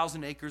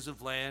 2,000 acres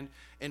of land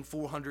and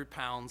 400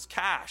 pounds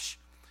cash.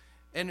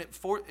 And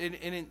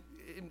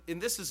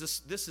this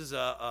is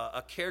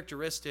a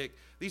characteristic.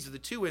 These are the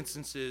two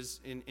instances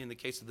in the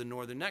case of the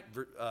Northern Neck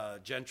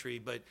gentry.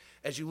 But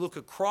as you look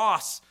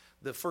across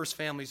the first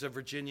families of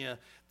Virginia,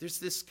 there's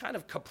this kind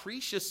of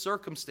capricious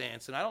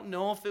circumstance, and I don't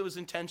know if it was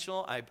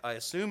intentional. I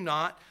assume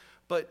not,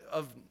 but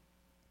of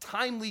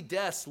timely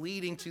deaths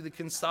leading to the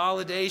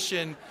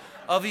consolidation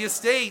of the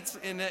estates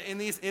in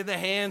the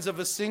hands of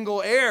a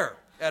single heir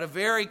at a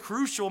very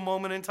crucial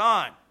moment in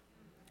time.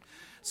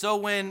 So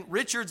when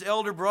Richard's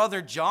elder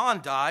brother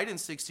John died in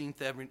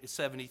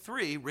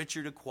 1673,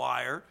 Richard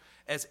acquired,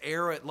 as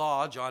heir at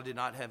law, John did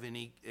not have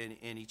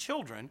any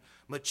children,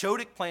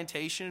 Machotic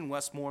Plantation in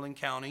Westmoreland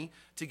County,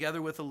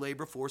 together with a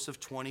labor force of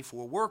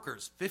 24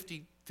 workers,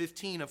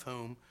 15 of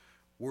whom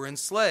were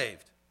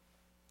enslaved.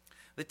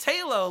 The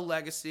Taylor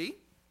legacy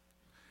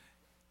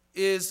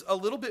is a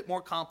little bit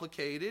more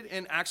complicated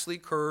and actually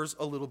occurs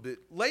a little bit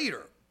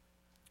later.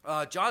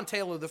 John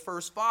Taylor, the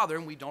first father,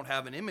 and we don't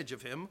have an image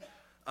of him,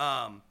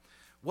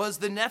 was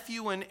the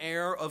nephew and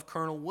heir of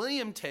Colonel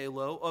William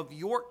Taylor of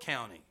York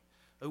County,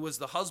 who was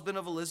the husband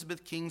of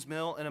Elizabeth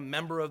Kingsmill and a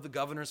member of the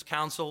Governor's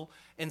Council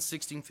in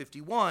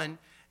 1651,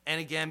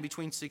 and again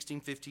between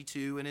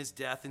 1652 and his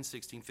death in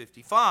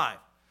 1655.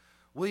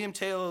 William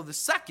Taylor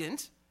II,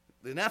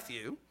 the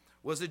nephew,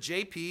 was a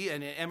JP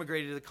and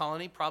emigrated to the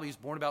colony. Probably he was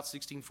born about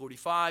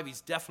 1645.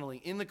 He's definitely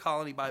in the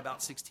colony by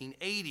about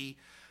 1680.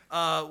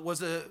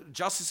 Was a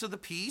justice of the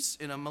peace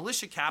and a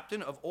militia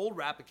captain of Old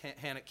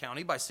Rappahannock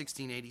County by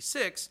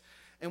 1686,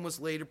 and was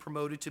later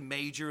promoted to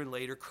major and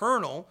later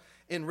colonel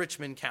in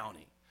Richmond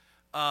County,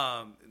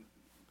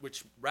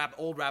 which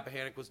Old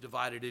Rappahannock was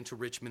divided into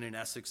Richmond and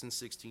Essex in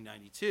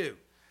 1692.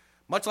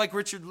 Much like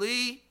Richard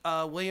Lee,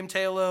 William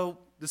Taylor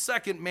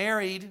II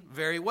married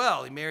very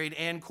well. He married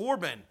Anne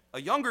Corbin,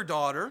 a younger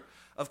daughter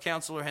of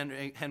Councillor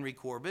Henry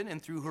Corbin,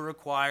 and through her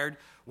acquired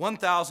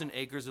 1,000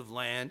 acres of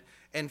land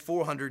and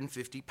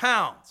 450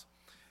 pounds.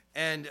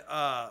 And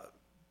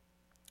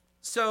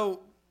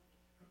so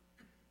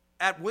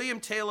at William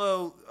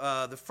Taylor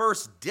the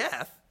First's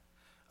death,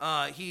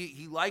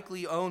 he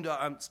likely owned,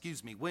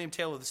 William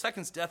Taylor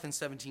II's death in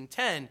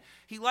 1710,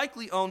 he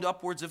likely owned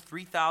upwards of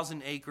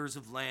 3,000 acres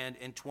of land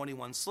and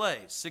 21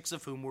 slaves, 6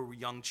 of whom were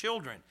young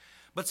children.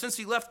 But since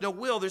he left no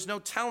will, there's no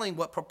telling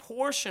what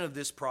proportion of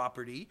this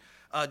property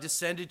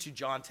descended to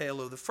John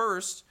Taylor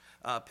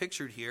I,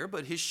 pictured here,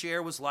 but his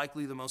share was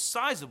likely the most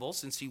sizable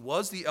since he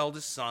was the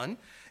eldest son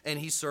and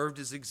he served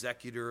as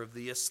executor of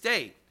the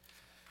estate.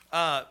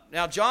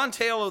 Now, John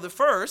Taylor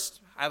I,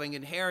 having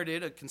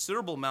inherited a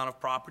considerable amount of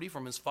property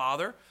from his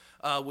father,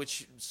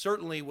 which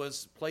certainly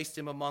placed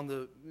him among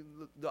the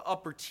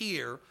upper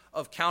tier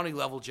of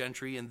county-level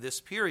gentry in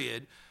this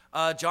period,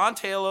 John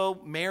Taylor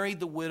married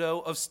the widow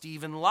of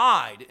Stephen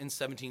Lyde in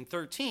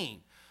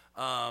 1713,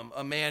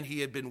 a man he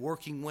had been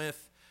working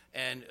with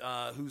and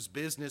whose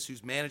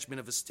management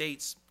of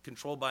estates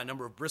controlled by a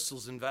number of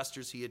Bristol's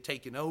investors he had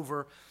taken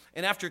over.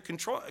 And after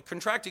a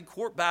contracted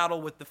court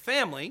battle with the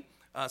family,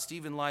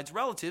 Stephen Lyde's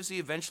relatives, he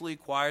eventually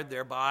acquired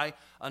thereby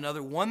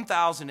another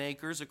 1,000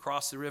 acres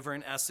across the river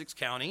in Essex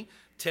County,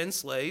 10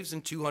 slaves,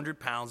 and 200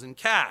 pounds in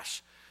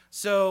cash.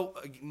 So,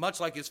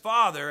 much like his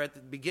father,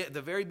 at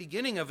the very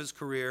beginning of his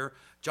career,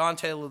 John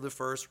Taylor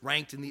I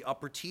ranked in the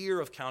upper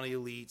tier of county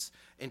elites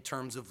in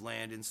terms of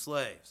land and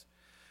slaves.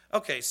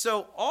 Okay,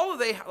 so all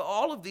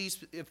of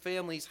these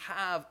families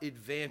have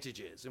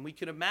advantages, and we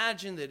can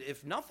imagine that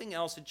if nothing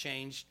else had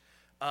changed,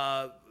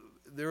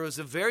 there was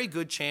a very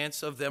good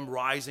chance of them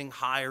rising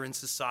higher in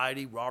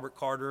society. Robert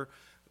Carter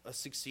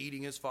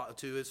succeeding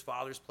to his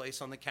father's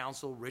place on the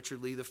council,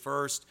 Richard Lee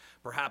I,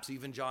 perhaps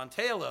even John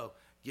Taylor,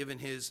 given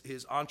his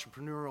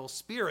entrepreneurial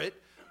spirit,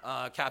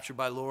 captured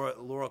by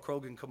Laura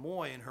Croghan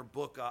Camoy in her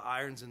book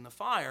Irons in the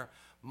Fire,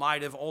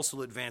 might have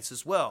also advanced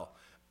as well.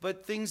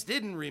 But things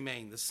didn't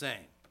remain the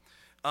same.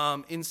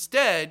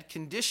 Instead,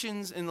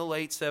 conditions in the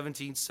late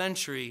 17th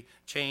century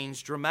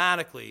changed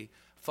dramatically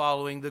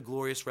following the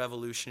Glorious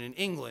Revolution in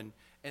England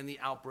and the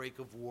outbreak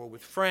of war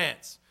with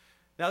France.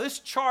 Now, this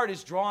chart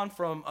is drawn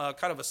from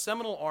kind of a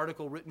seminal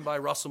article written by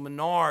Russell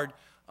Menard,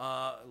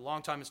 a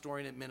longtime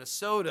historian at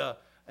Minnesota,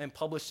 and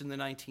published in the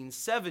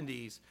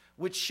 1970s,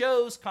 which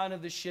shows kind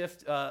of the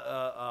shift.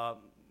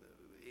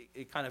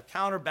 It kind of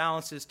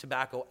counterbalances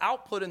tobacco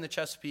output in the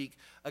Chesapeake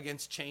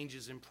against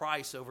changes in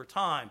price over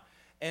time.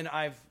 And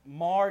I've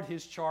marred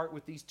his chart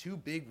with these 2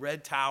 big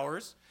red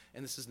towers,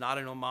 and this is not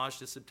an homage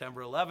to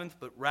September 11th,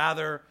 but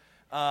rather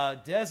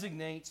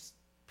designates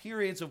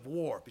periods of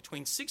war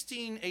between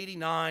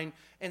 1689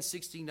 and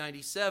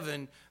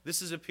 1697.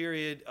 This is a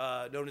period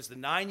known as the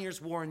 9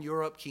 Years' War in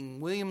Europe, King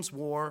William's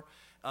War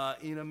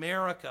in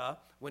America,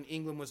 when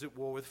England was at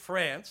war with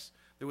France.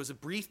 There was a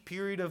brief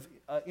period of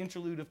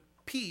interlude of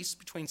peace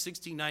between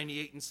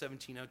 1698 and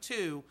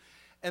 1702,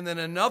 and then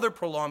another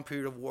prolonged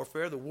period of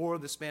warfare, the War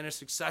of the Spanish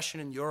Succession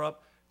in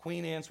Europe,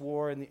 Queen Anne's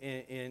War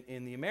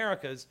in the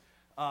Americas,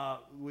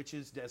 which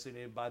is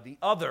designated by the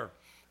other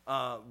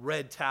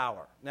red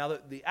tower. Now,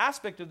 the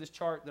aspect of this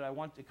chart that I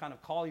want to kind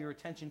of call your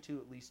attention to,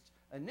 at least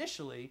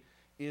initially,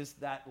 is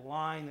that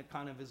line that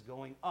kind of is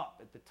going up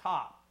at the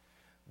top.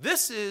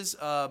 This is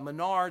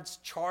Menard's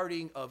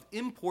charting of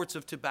imports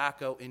of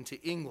tobacco into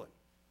England,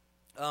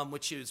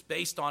 which is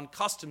based on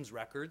customs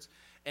records.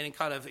 And in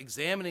kind of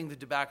examining the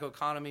tobacco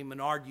economy,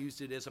 Menard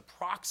used it as a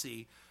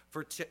proxy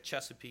for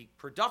Chesapeake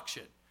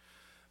production.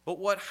 But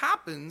what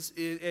happens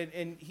is,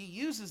 and he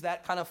uses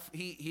that kind of,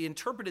 he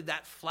interpreted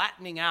that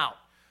flattening out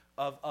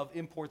of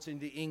imports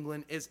into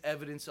England as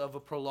evidence of a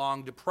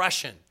prolonged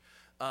depression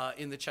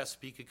in the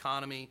Chesapeake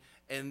economy.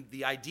 And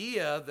the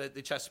idea that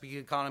the Chesapeake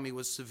economy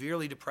was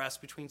severely depressed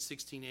between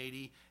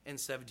 1680 and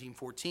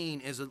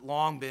 1714 has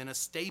long been a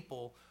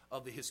staple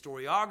of the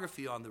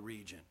historiography on the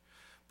region.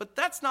 But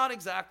that's not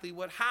exactly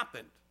what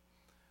happened.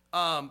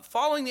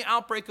 Following the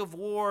outbreak of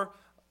war,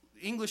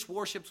 English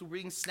warships were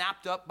being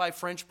snapped up by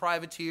French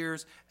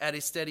privateers at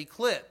a steady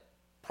clip.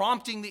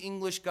 prompting the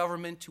English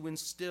government to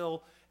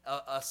instill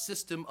a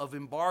system of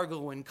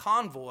embargo and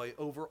convoy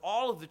over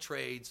all of the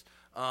trades,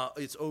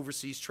 its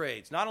overseas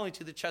trades, not only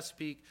to the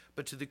Chesapeake,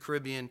 but to the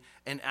Caribbean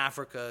and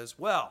Africa as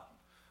well.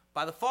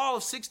 By the fall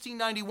of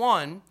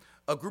 1691,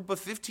 a group of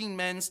 15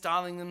 men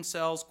styling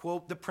themselves,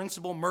 quote, the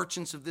principal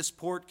merchants of this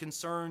port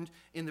concerned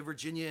in the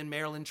Virginia and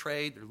Maryland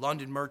trade, they're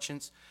London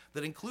merchants,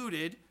 that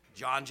included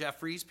John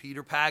Jeffreys,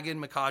 Peter Pagan,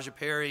 Micajah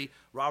Perry,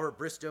 Robert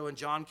Bristow, and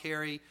John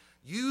Carey,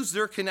 used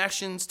their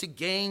connections to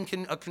gain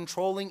a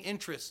controlling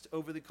interest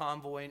over the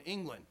convoy in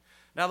England.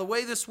 Now, the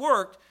way this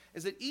worked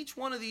is that each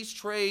one of these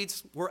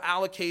trades were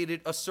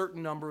allocated a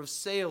certain number of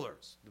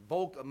sailors.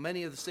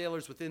 Many of the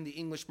sailors within the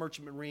English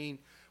merchant marine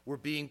were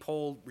being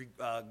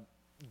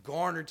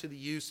garnered to the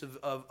use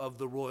of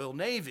the Royal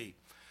Navy.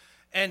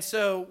 And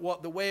so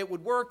the way it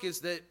would work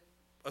is that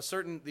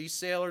these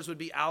sailors would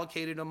be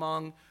allocated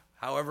among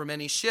however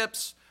many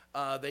ships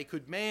they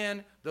could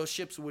man. Those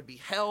ships would be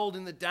held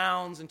in the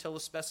Downs until a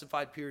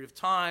specified period of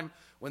time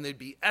when they'd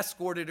be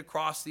escorted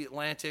across the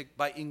Atlantic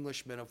by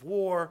English men of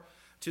war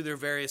to their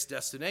various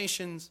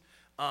destinations.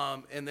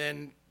 And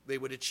then they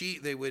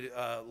would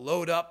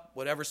load up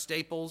whatever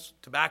staples,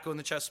 tobacco in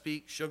the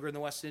Chesapeake, sugar in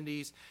the West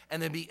Indies,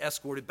 and then be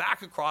escorted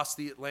back across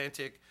the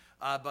Atlantic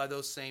by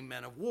those same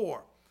men of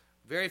war.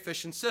 Very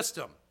efficient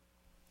system.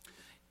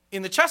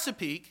 In the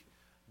Chesapeake,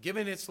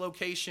 given its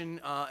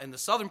location in the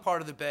southern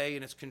part of the bay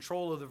and its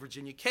control of the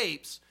Virginia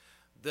Capes,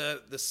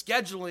 the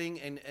scheduling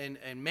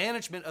and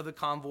management of the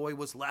convoy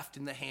was left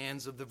in the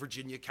hands of the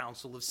Virginia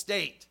Council of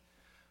State.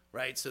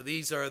 Right, so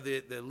these are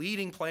the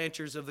leading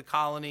planters of the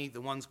colony,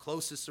 the ones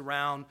closest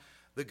around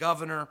the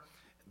governor.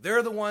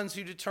 They're the ones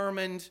who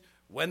determined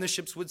when the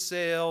ships would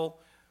sail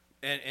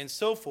and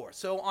so forth.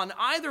 So on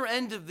either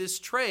end of this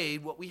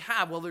trade, what we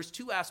have, well, there's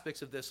two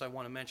aspects of this I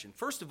want to mention.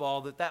 First of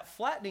all, that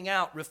flattening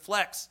out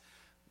reflects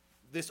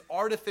this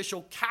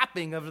artificial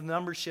capping of the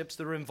number of ships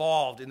that are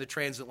involved in the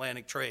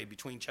transatlantic trade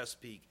between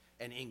Chesapeake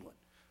and England.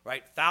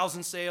 Right,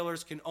 1,000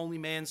 sailors can only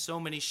man so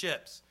many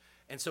ships,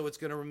 and so it's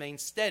going to remain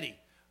steady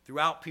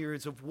throughout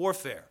periods of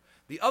warfare.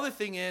 The other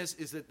thing is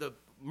that the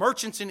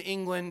merchants in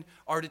England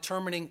are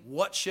determining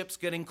what ships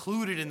get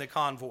included in the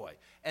convoy,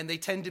 and they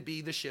tend to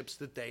be the ships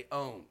that they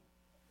own,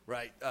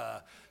 right?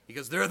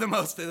 Because they're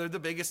the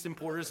biggest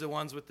importers, the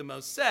ones with the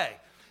most say.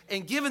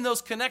 And given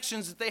those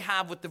connections that they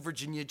have with the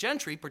Virginia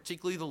gentry,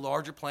 particularly the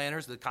larger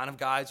planters, the kind of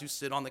guys who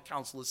sit on the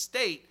Council of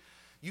State,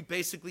 you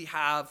basically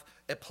have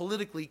a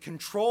politically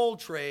controlled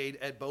trade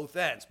at both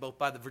ends, both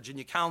by the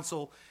Virginia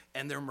Council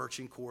and their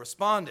merchant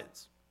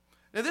correspondents.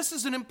 Now, this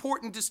is an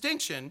important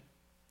distinction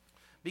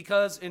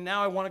because, and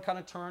now I want to kind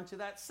of turn to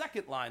that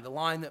second line, the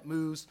line that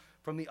moves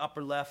from the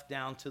upper left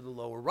down to the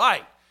lower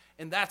right.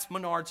 And that's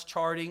Menard's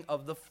charting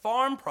of the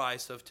farm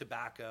price of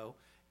tobacco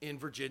in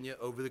Virginia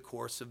over the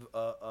course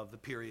of the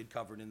period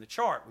covered in the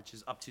chart, which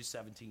is up to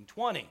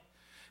 1720.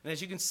 And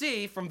as you can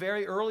see, from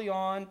very early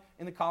on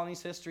in the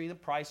colony's history, the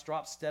price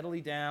drops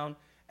steadily down,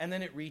 and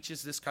then it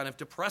reaches this kind of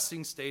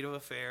depressing state of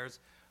affairs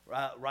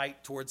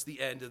right towards the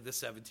end of the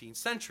 17th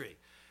century.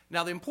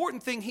 Now, the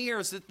important thing here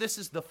is that this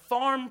is the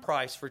farm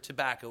price for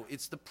tobacco.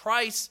 It's the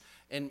price,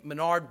 and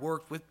Menard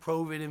worked with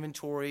Provid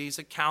inventories,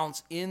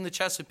 accounts in the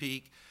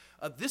Chesapeake.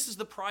 This is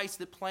the price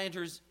that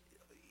planters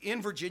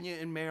in Virginia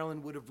and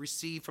Maryland would have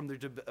received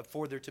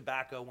for their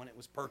tobacco when it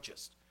was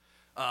purchased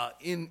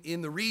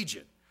in the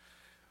region.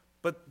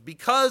 But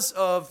because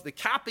of the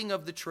capping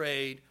of the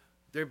trade,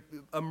 there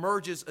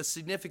emerges a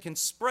significant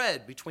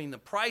spread between the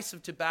price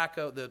of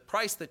tobacco, the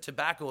price that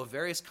tobacco of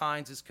various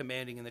kinds is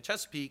commanding in the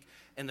Chesapeake,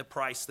 and the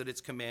price that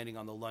it's commanding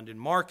on the London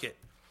market.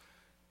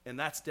 And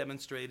that's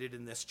demonstrated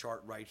in this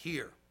chart right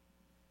here.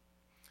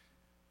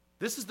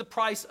 This is the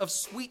price of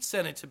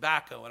sweet-scented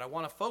tobacco, and I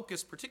want to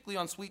focus particularly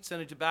on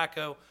sweet-scented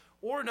tobacco.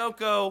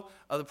 Orinoco,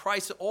 the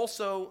price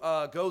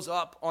also goes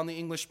up on the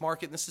English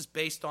market, and this is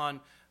based on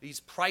these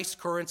price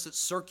currents that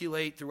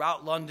circulate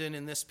throughout London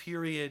in this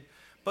period.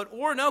 But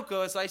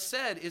Orinoco, as I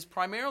said, is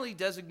primarily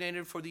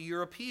designated for the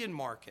European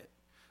market.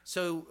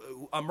 So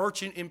a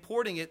merchant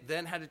importing it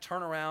then had to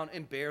turn around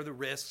and bear the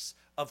risks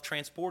of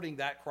transporting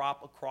that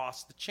crop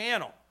across the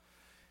channel.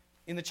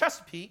 In the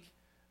Chesapeake,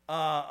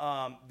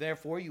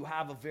 therefore, you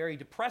have a very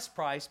depressed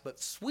price,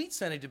 but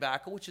sweet-scented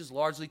tobacco, which is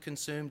largely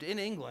consumed in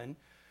England,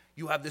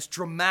 you have this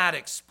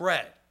dramatic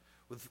spread,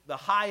 with the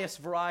highest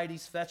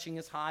varieties fetching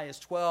as high as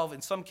 12.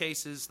 In some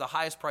cases, the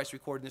highest price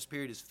recorded in this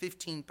period is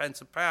 15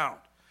 pence a pound.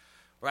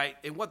 Right?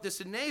 And what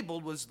this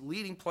enabled was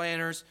leading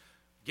planters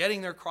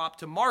getting their crop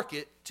to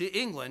market to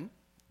England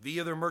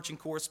via their merchant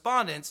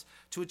correspondents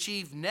to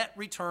achieve net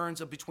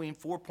returns of between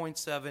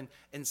 4.7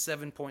 and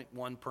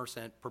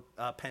 7.1%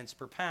 pence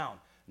per pound,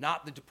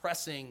 not the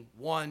depressing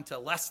 1 to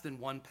less than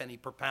 1 penny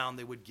per pound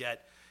they would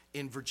get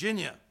in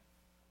Virginia.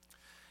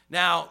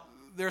 Now,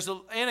 there's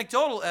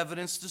anecdotal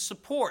evidence to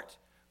support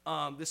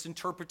this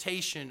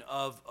interpretation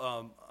of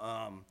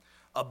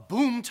a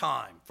boom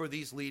time for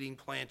these leading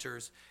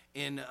planters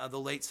in the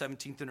late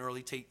 17th and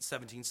early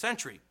 17th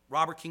century.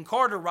 Robert King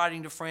Carter,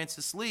 writing to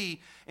Francis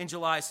Lee in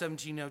July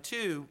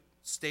 1702,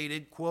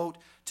 stated, quote,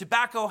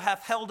 "Tobacco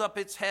hath held up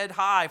its head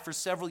high for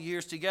several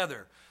years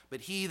together,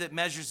 but he that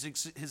measures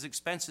his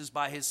expenses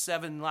by his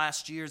 7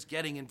 last years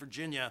getting in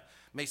Virginia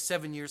may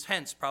 7 years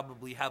hence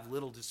probably have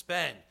little to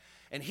spend."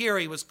 And here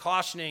he was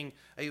cautioning,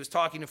 he was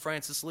talking to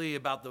Francis Lee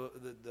about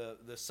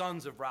the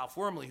sons of Ralph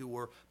Wormley, who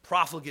were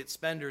profligate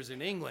spenders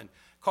in England.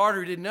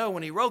 Carter didn't know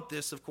when he wrote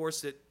this, of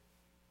course, that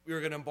we were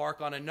going to embark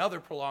on another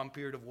prolonged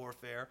period of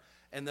warfare,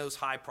 and those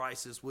high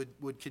prices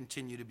would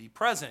continue to be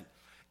present.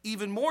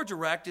 Even more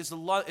direct is a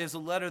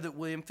letter that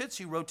William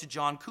Fitzhugh wrote to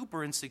John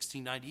Cooper in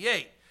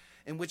 1698,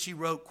 in which he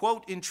wrote,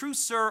 quote, "In truth,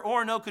 sir,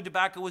 Orinoco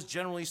tobacco was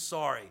generally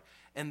sorry,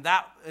 and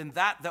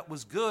that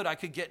was good I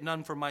could get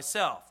none for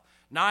myself.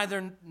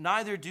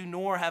 Neither do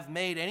nor have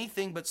made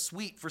anything but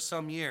sweet for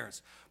some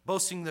years,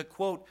 boasting that,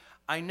 quote,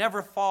 I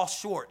never fall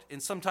short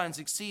and sometimes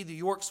exceed the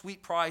York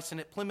sweet price, and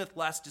at Plymouth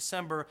last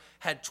December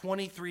had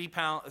 23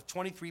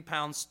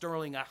 pounds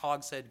sterling a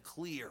hogshead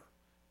clear,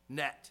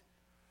 net."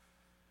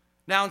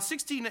 Now, in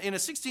a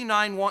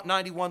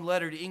 1691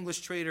 letter to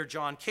English trader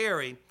John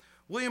Carey,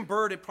 William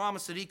Byrd had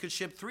promised that he could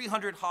ship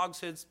 300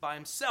 hogsheads by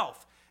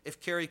himself if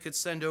Carey could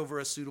send over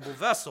a suitable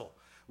vessel,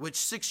 which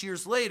 6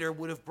 years later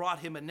would have brought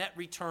him a net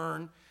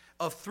return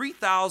of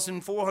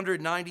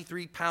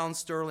 3,493 pounds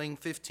sterling,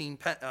 15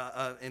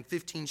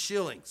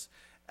 shillings,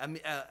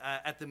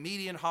 at the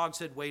median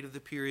hogshead weight of the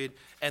period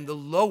and the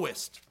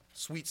lowest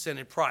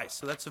sweet-scented price.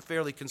 So that's a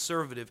fairly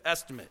conservative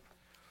estimate.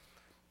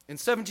 In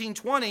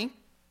 1720,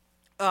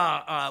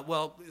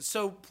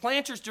 so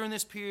planters during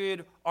this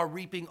period are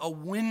reaping a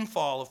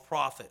windfall of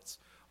profits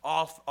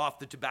off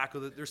the tobacco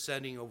that they're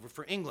sending over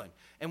for England.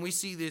 And we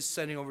see this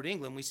sending over to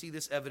England. We see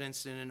this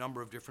evidenced in a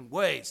number of different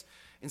ways.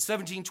 In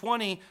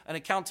 1720, an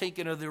account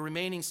taken of the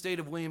remaining estate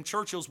of William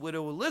Churchill's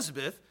widow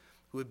Elizabeth,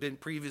 who had been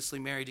previously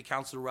married to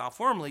Councillor Ralph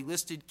Wormley,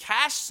 listed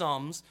cash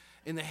sums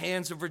in the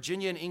hands of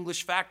Virginia and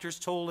English factors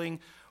totaling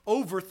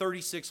over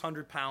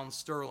 3,600 pounds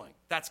sterling.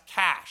 That's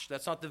cash.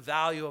 That's not the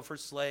value of her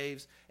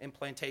slaves and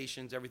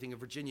plantations, everything in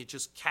Virginia,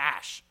 just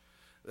cash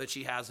that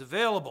she has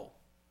available.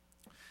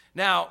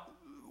 Now,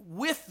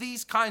 with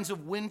these kinds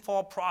of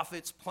windfall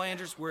profits,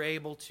 planters were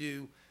able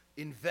to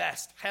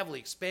invest heavily,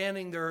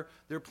 expanding their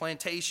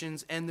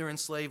plantations and their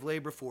enslaved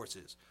labor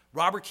forces.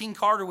 Robert King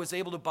Carter was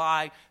able to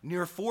buy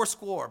near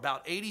 80,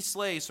 about 80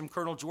 slaves from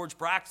Colonel George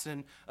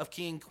Braxton of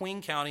King and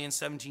Queen County in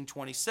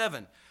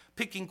 1727,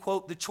 picking,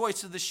 quote, the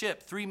choice of the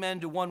ship, 3 men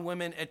to 1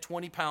 woman at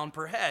 20 pounds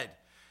per head.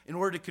 In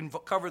order to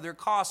cover their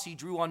costs, he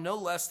drew on no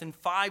less than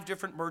 5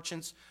 different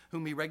merchants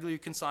whom he regularly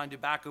consigned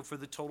tobacco for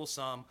the total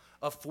sum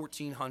of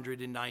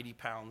 1,490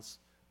 pounds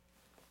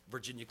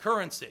Virginia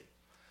currency.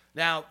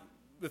 Now,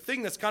 the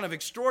thing that's kind of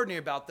extraordinary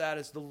about that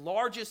is the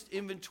largest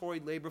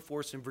inventoried labor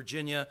force in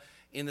Virginia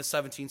in the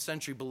 17th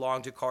century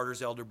belonged to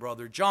Carter's elder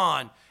brother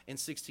John. In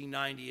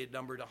 1690, it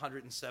numbered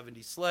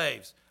 107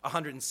 slaves.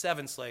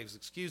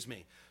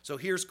 So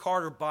here's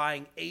Carter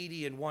buying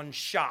 80 in one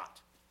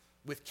shot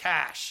with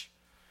cash.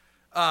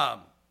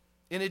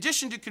 In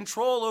addition to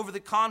control over the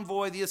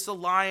convoy, this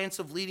alliance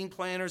of leading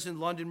planters and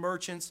London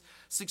merchants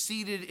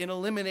succeeded in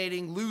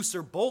eliminating loose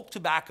or bulk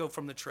tobacco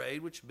from the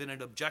trade, which had been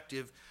an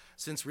objective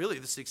since really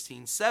the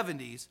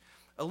 1670s,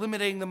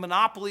 eliminating the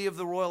monopoly of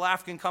the Royal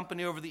African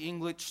Company over the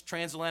English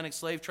transatlantic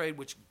slave trade,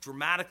 which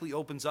dramatically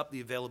opens up the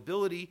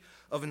availability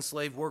of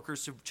enslaved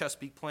workers to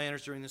Chesapeake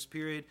planters during this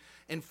period,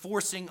 and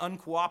forcing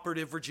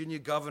uncooperative Virginia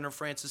Governor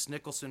Francis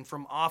Nicholson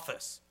from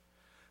office.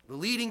 The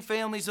leading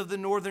families of the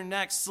Northern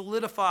Neck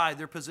solidified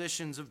their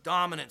positions of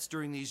dominance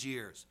during these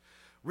years.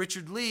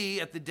 Richard Lee,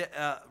 at his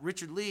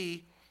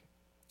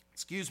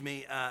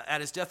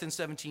death in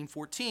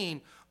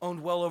 1714,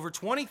 owned well over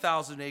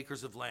 20,000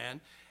 acres of land,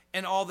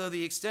 and although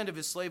the extent of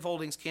his slave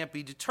holdings can't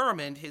be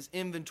determined, his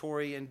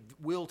inventory and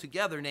will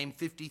together named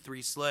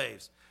 53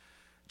 slaves.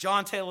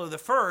 John Taylor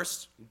I,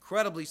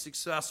 incredibly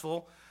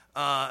successful,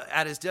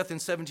 at his death in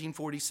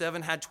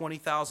 1747, had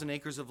 20,000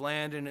 acres of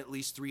land and at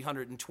least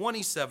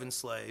 327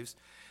 slaves.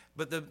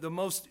 But the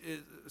most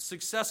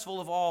successful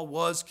of all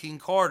was King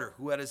Carter,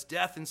 who at his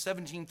death in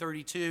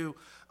 1732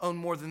 owned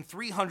more than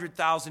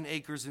 300,000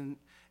 acres in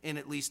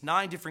at least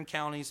 9 different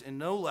counties and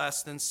no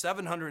less than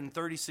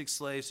 736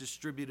 slaves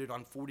distributed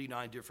on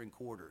 49 different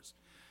quarters.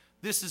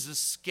 This is a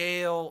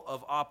scale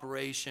of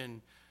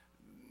operation,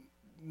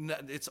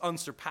 it's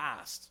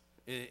unsurpassed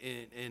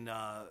in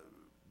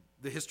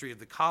the history of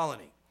the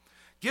colony.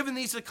 Given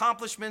these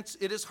accomplishments,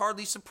 it is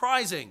hardly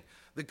surprising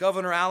that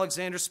Governor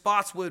Alexander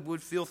Spotswood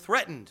would feel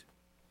threatened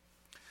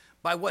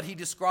by what he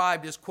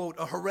described as, quote,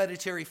 a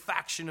hereditary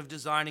faction of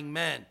designing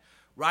men,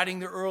 writing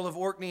the Earl of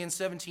Orkney in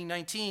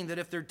 1719 that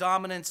if their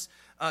dominance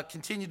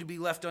continued to be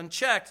left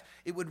unchecked,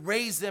 it would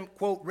raise them,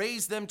 quote,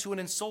 raise them to an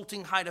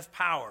insulting height of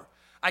power.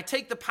 I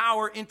take the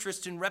power,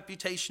 interest, and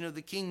reputation of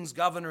the king's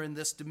governor in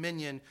this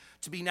dominion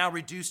to be now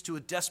reduced to a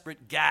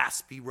desperate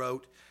gasp, he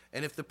wrote,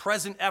 and if the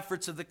present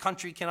efforts of the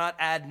country cannot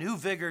add new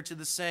vigor to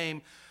the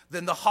same,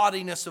 then the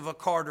haughtiness of a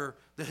Carter,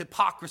 the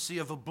hypocrisy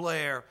of a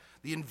Blair,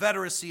 the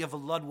inveteracy of a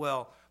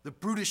Ludwell, the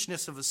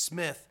brutishness of a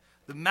Smith,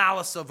 the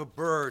malice of a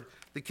Byrd,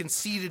 the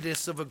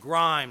conceitedness of a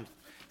Grimes,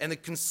 and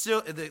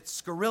the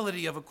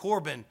scurrility of a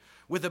Corbin,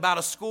 with about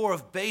a score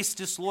of base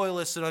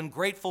disloyalists and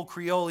ungrateful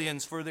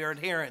Creolians for their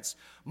adherents,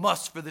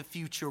 must for the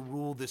future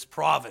rule this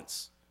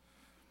province.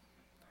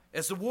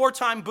 As the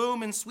wartime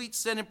boom in sweet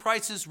scented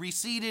prices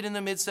receded in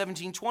the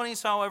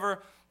mid-1720s,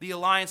 however, the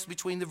alliance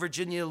between the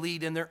Virginia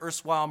elite and their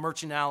erstwhile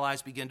merchant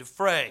allies began to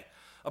fray,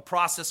 a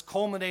process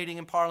culminating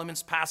in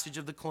Parliament's passage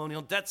of the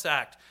Colonial Debts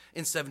Act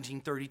in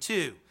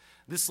 1732.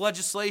 This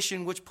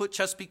legislation, which put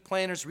Chesapeake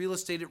planters' real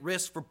estate at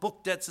risk for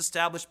book debts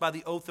established by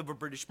the oath of a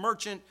British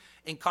merchant,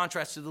 in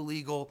contrast to the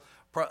legal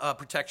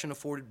protection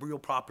afforded real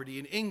property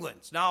in England.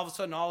 So now all of a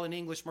sudden, all an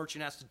English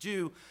merchant has to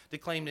do to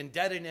claim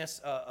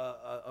indebtedness,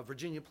 a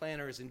Virginia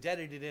planter is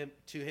indebted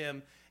to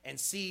him and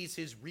seize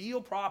his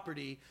real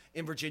property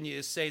in Virginia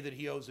is say that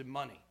he owes him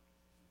money.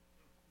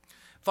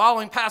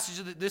 Following passage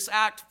of this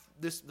act,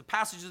 the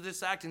passage of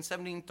this act in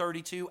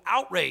 1732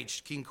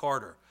 outraged King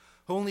Carter,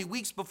 who only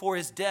weeks before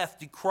his death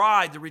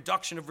decried the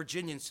reduction of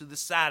Virginians to the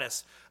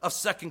status of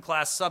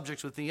second-class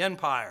subjects with the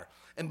empire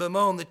and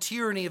bemoaned the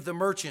tyranny of the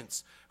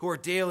merchants who are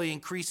daily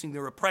increasing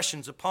their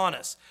oppressions upon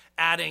us,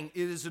 adding,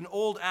 "It is an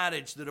old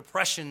adage that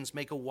oppressions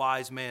make a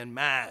wise man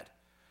mad."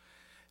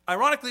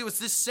 Ironically, it was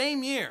this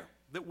same year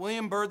that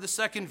William Byrd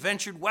II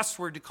ventured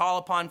westward to call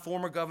upon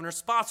former Governor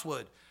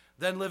Spotswood,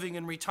 then living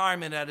in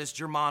retirement at his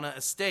Germanna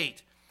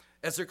estate.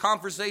 As their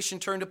conversation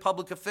turned to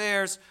public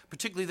affairs,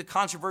 particularly the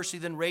controversy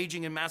then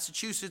raging in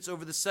Massachusetts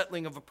over the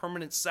settling of a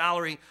permanent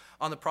salary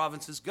on the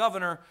province's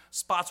governor,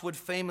 Spotswood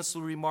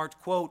famously remarked,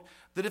 quote,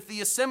 that if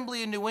the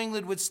Assembly in New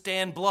England would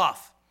stand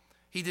bluff,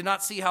 he did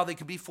not see how they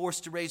could be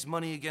forced to raise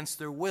money against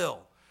their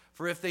will.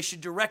 For if they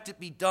should direct it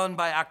be done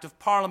by act of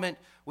Parliament,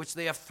 which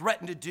they have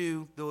threatened to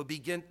do, though it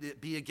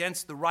be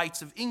against the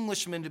rights of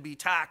Englishmen to be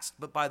taxed,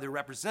 but by their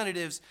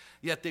representatives,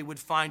 yet they would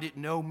find it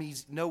no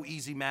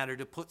easy matter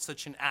to put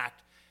such an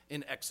act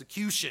in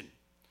execution.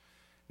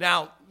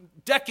 Now,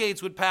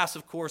 decades would pass,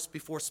 of course,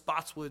 before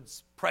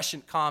Spotswood's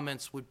prescient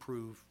comments would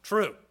prove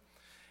true.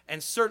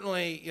 And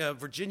certainly,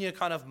 Virginia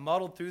kind of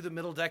muddled through the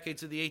middle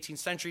decades of the 18th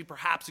century,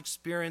 perhaps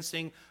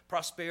experiencing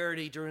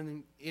prosperity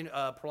during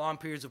prolonged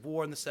periods of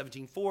war in the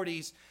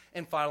 1740s,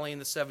 and finally in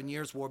the 7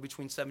 Years' War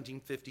between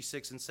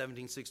 1756 and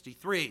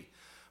 1763.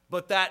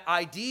 But that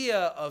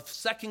idea of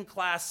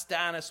second-class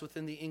status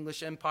within the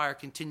English Empire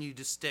continued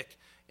to stick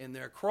in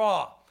their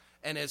craw.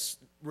 And as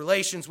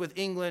relations with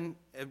England,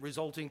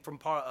 resulting from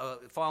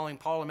following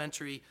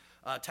parliamentary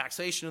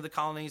taxation of the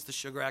colonies, the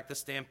Sugar Act, the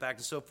Stamp Act,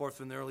 and so forth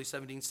from the early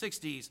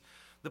 1760s,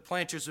 the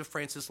planters of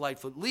Francis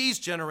Lightfoot Lee's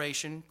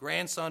generation,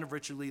 grandson of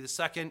Richard Lee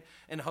II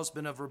and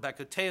husband of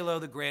Rebecca Taylor,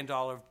 the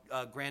granddaughter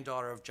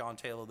of John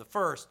Taylor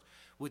I,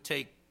 would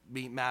take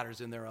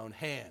matters in their own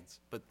hands.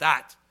 But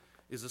that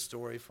is a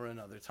story for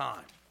another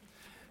time.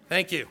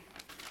 Thank you.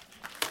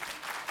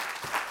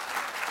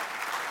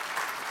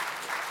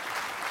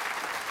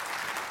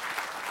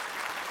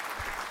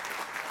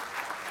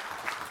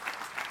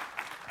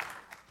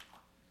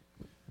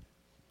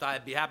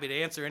 I'd be happy to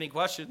answer any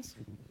questions.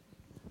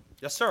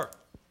 Yes, sir.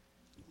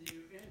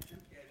 You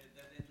indicated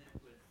that in the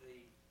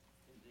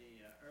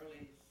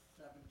early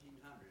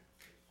 1700s,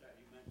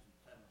 you mentioned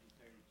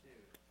 1732,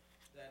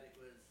 that it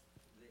was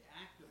the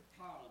Act of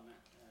Parliament,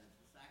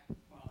 this Act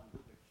of Parliament,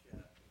 which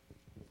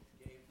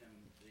gave them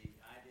the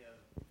idea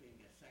of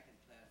being a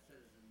second-class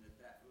citizen,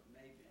 that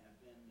may have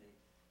been the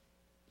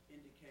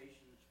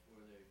indications for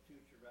the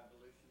future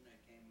revolution that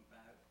came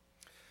about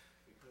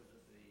because of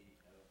the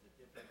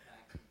different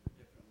taxes.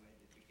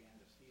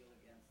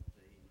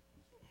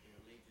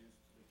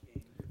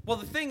 Well,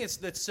 the thing is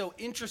that's so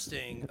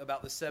interesting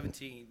about the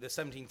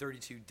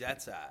 1732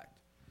 Debts Act,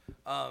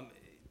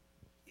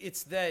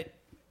 it's that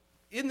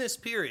in this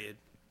period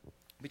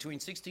between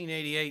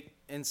 1688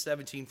 and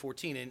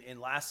 1714 and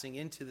lasting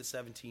into the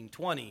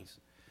 1720s,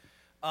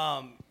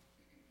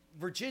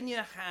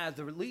 Virginia had,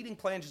 the leading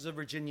planters of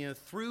Virginia,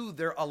 through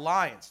their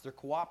alliance, their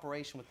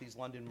cooperation with these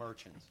London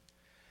merchants,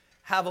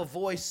 have a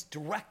voice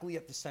directly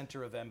at the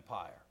center of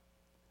empire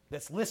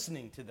that's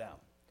listening to them.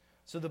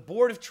 So the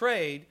Board of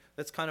Trade,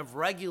 that's kind of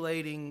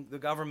regulating the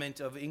government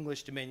of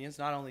English dominions,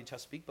 not only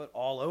Chesapeake, but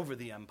all over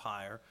the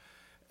empire,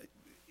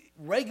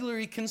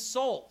 regularly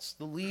consults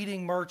the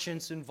leading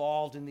merchants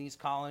involved in these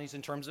colonies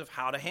in terms of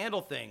how to handle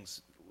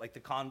things, like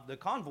the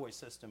convoy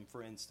system,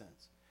 for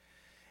instance.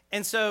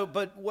 And so,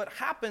 but what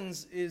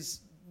happens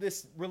is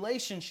this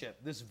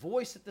relationship, this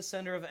voice at the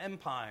center of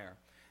empire,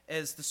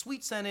 as the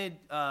sweet-scented,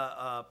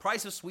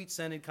 price of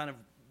sweet-scented kind of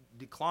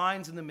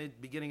declines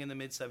beginning in the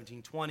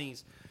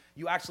mid-1720s,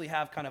 you actually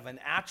have kind of an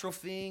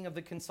atrophying of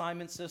the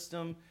consignment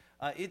system.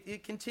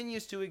 It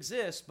continues to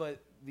exist,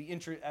 but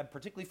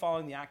particularly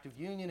following the Act of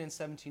Union in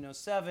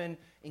 1707,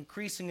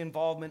 increasing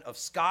involvement of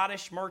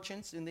Scottish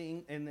merchants in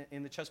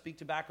the Chesapeake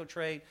tobacco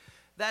trade,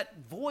 that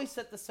voice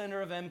at the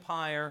center of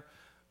empire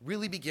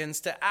really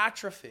begins to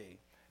atrophy.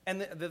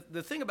 And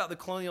the thing about the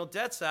Colonial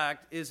Debts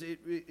Act is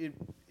it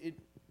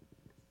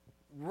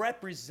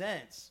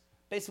represents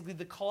basically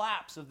the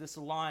collapse of this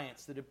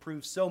alliance that had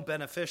proved so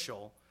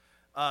beneficial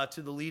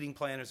to the leading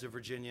planters of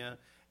Virginia,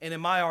 and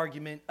in my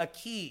argument, a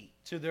key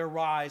to their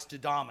rise to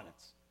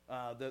dominance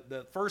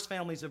The first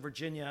families of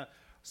Virginia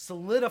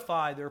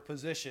solidify their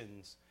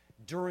positions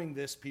during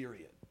this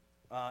period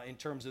in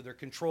terms of their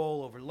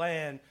control over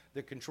land,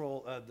 their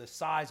control of the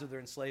size of their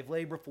enslaved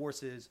labor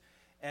forces,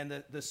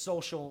 and the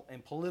social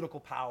and political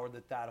power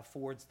that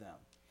affords them.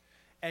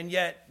 And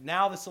yet,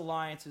 now this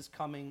alliance is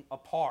coming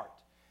apart.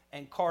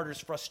 And Carter's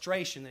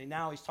frustration, that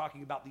now he's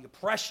talking about the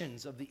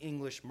oppressions of the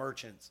English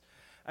merchants.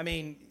 I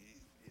mean,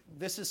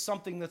 this is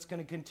something that's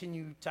going to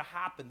continue to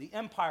happen. The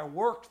empire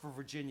worked for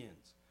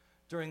Virginians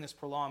during this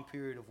prolonged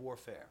period of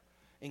warfare.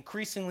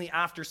 Increasingly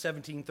after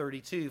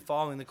 1732,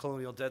 following the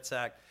Colonial Debts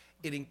Act,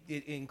 it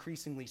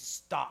increasingly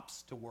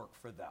stops to work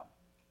for them,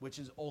 which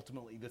is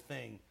ultimately the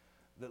thing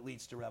that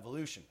leads to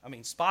revolution. I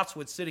mean,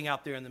 Spotswood's sitting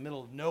out there in the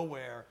middle of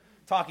nowhere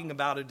talking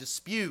about a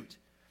dispute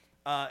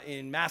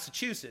in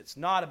Massachusetts,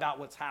 not about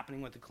what's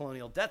happening with the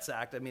Colonial Debts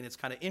Act. I mean, it's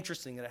kind of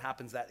interesting that it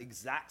happens that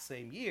exact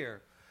same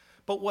year.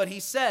 But what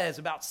he says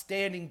about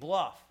Standing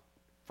Bluff,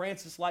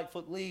 Francis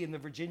Lightfoot Lee and the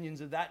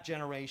Virginians of that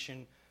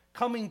generation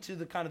coming to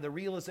the kind of the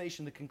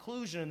realization, the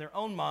conclusion in their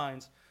own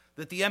minds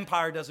that the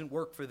empire doesn't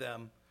work for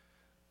them,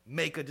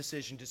 make a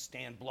decision to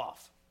stand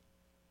bluff.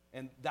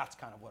 And that's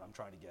kind of what I'm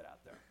trying to get at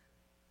there.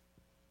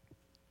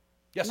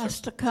 Yes, sir.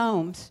 Mr.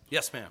 Combs,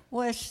 Yes, ma'am.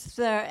 was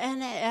there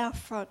any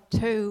effort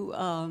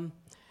to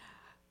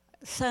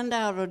send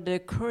out a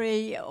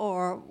decree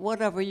or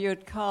whatever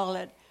you'd call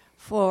it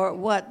for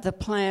what the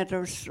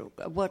planters,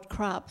 what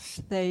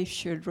crops they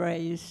should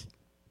raise?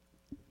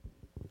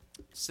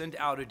 Send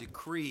out a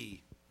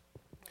decree.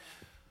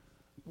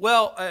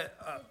 Well, Did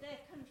they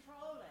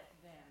control it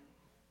then?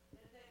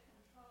 Did they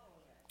control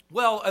it?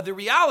 Well, the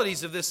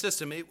realities of this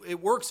system,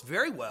 it works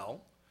very well,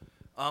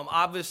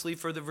 obviously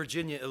for the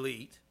Virginia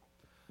elite.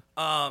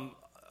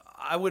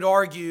 I would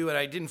argue, and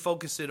I didn't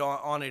focus it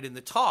on it in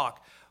the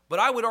talk, but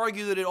I would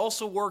argue that it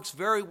also works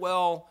very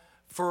well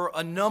for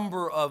a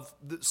number of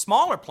the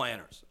smaller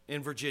planters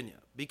in Virginia,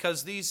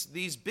 because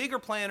these bigger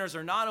planters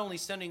are not only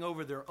sending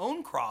over their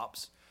own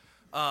crops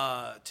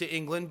to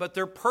England, but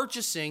they're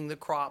purchasing the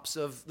crops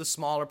of the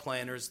smaller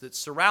planters that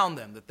surround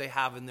them, that they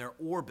have in their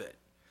orbit.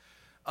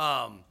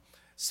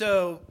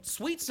 So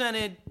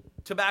sweet-scented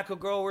tobacco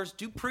growers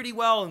do pretty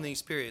well in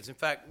these periods. In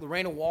fact,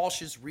 Lorena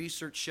Walsh's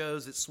research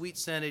shows that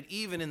sweet-scented,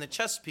 even in the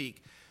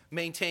Chesapeake,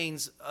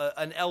 maintains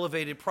an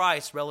elevated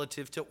price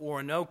relative to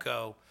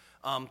Orinoco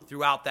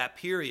throughout that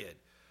period.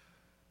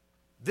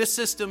 This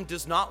system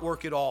does not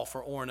work at all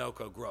for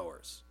Orinoco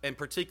growers, and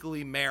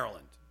particularly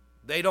Maryland.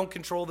 They don't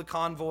control the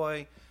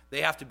convoy.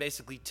 They have to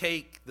basically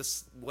take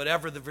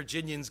whatever the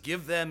Virginians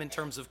give them in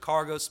terms of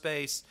cargo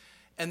space,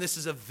 and this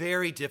is a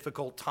very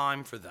difficult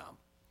time for them.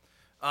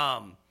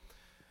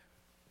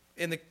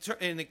 In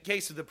the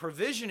case of the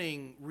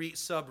provisioning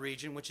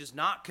sub-region, which is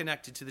not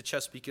connected to the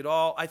Chesapeake at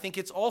all, I think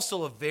it's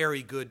also a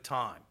very good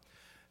time.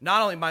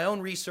 Not only my own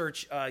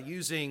research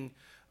using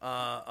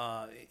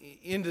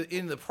in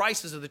the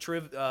prices of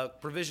the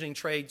provisioning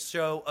trade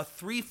show a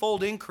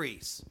threefold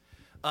increase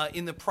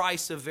in the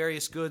price of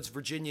various goods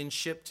Virginians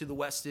shipped to the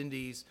West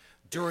Indies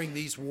during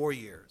these war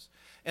years.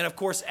 And of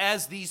course,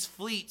 as these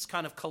fleets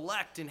kind of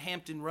collect in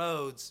Hampton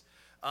Roads,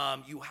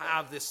 you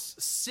have this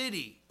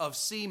city of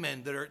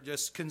seamen that are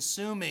just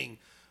consuming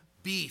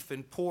beef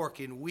and pork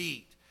and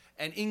wheat,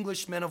 and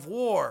English men of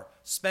war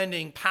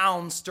spending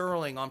pounds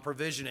sterling on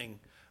provisioning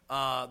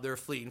their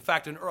fleet. In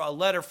fact, a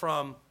letter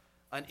from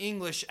an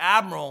English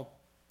admiral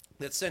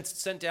that's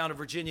sent down to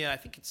Virginia, I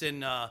think it's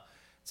in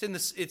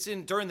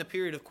during the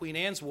period of Queen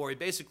Anne's War. He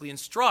basically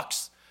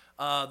instructs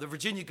the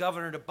Virginia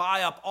governor to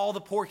buy up all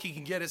the pork he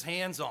can get his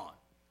hands on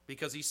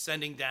because he's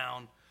sending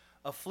down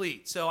a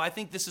fleet. So I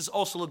think this is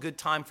also a good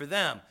time for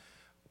them.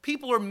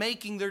 People are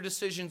making their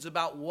decisions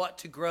about what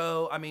to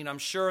grow. I mean, I'm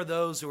sure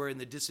those who are in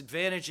the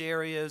disadvantaged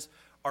areas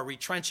are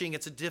retrenching.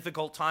 It's a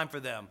difficult time for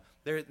them.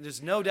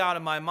 There's no doubt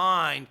in my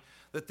mind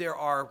that there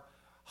are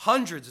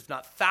hundreds, if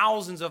not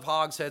thousands, of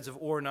hogsheads of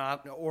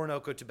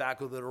Orinoco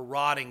tobacco that are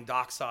rotting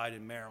dockside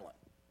in Maryland.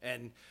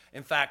 And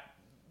in fact,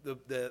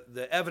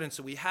 the evidence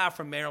that we have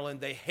from Maryland,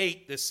 they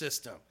hate this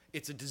system.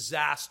 It's a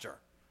disaster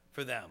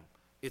for them.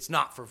 It's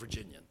not for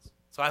Virginians.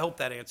 So I hope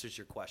that answers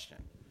your question.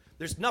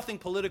 There's nothing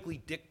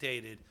politically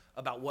dictated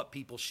about what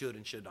people should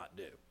and should not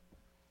do.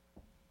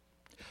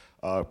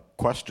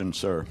 Question,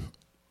 sir.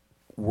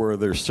 Were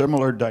there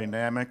similar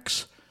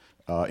dynamics,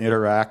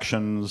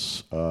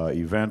 interactions,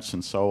 events,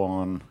 and so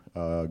on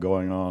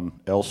going on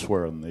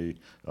elsewhere in the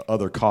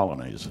other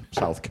colonies,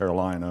 South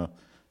Carolina,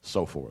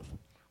 so forth?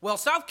 Well,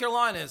 South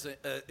Carolina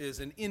is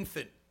an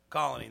infant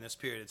colony in this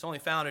period. It's only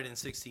founded in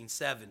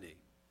 1670.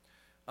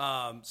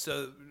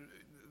 So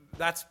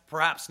that's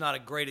perhaps not a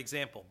great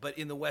example. But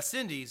in the West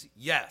Indies,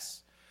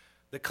 yes.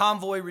 The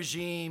convoy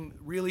regime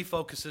really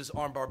focuses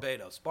on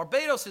Barbados.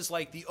 Barbados is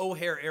like the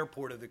O'Hare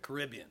Airport of the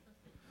Caribbean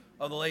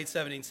of the late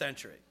 17th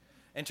century.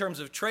 In terms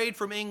of trade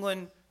from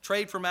England,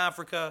 trade from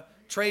Africa,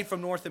 trade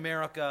from North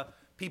America,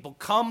 people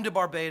come to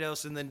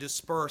Barbados and then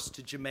disperse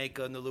to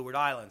Jamaica and the Leeward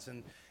Islands.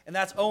 And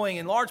that's owing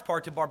in large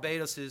part to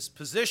Barbados'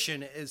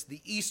 position as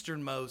the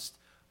easternmost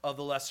of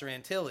the Lesser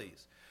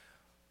Antilles.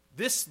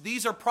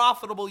 These are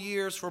profitable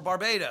years for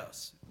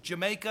Barbados.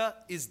 Jamaica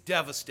is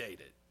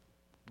devastated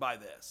by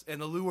this,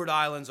 and the Leeward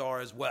Islands are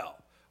as well.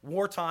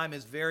 Wartime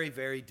is very,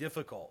 very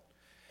difficult.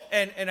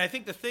 And I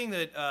think the thing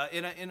that,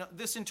 in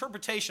this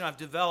interpretation I've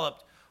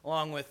developed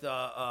along with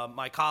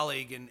my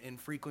colleague and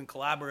frequent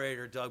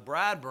collaborator, Doug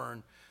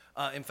Bradburn,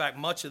 in fact,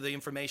 much of the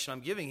information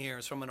I'm giving here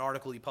is from an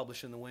article he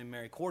published in the William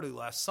Mary Cordu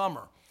last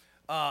summer.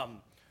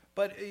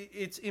 But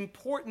it's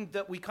important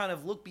that we kind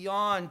of look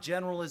beyond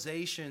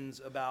generalizations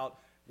about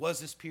was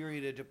this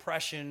period a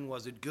depression,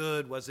 was it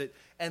good,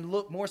 and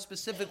look more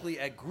specifically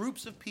at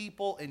groups of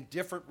people in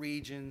different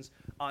regions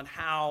on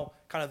how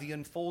kind of the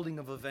unfolding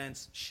of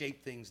events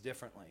shape things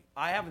differently.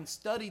 I haven't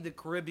studied the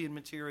Caribbean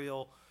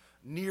material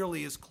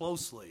nearly as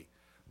closely,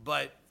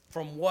 but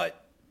from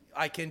what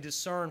I can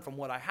discern from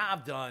what I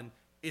have done,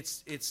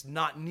 it's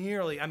not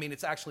nearly, I mean,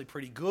 it's actually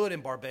pretty good in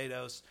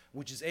Barbados,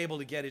 which is able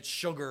to get its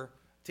sugar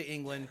to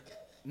England,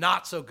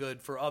 not so good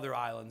for other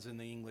islands in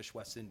the English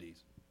West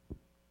Indies.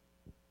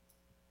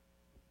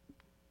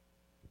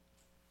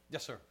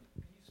 Yes, sir.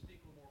 Can you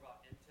speak a little more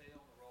about entail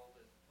and the role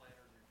that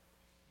planners are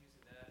using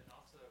that? And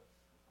also,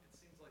 it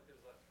seems like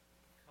there's a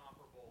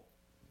comparable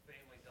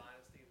family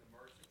dynasty in the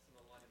merchants and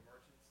the London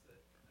merchants that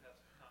have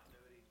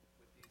continuity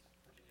with these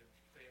Virginia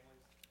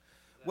families.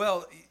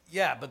 Well,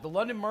 yeah, but the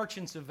London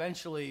merchants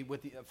eventually,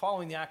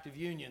 following the Act of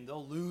Union,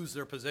 they'll lose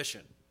their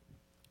position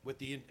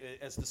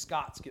as the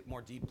Scots get more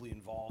deeply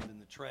involved in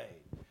the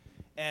trade.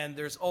 And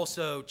there's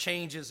also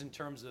changes in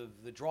terms of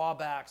the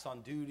drawbacks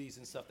on duties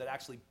and stuff that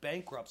actually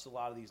bankrupts a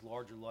lot of these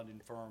larger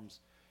London firms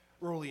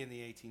early in the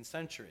 18th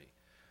century.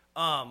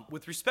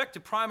 With respect to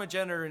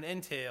primogeniture and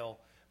entail,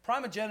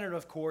 primogeniture,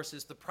 of course,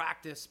 is the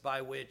practice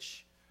by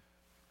which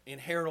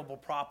inheritable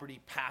property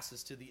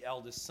passes to the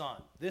eldest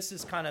son. This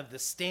is kind of the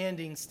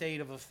standing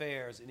state of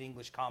affairs in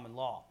English common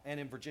law and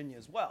in Virginia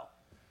as well.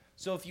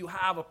 So if you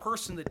have a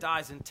person that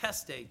dies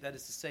intestate, that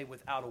is to say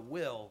without a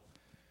will,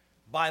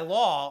 by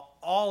law,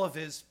 all of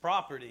his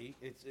property,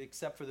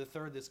 except for the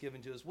third that's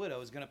given to his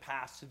widow, is going to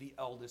pass to the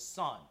eldest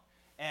son.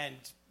 And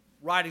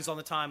writings on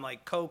the time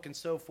like Koch and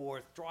so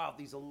forth draw out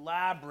these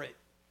elaborate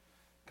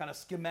kind of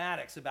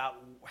schematics about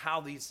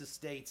how these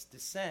estates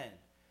descend.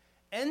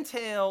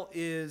 Entail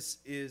is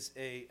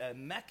a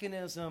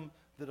mechanism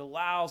that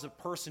allows a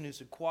person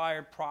who's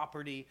acquired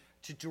property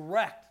to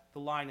direct the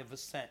line of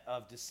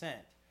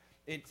descent.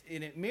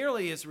 It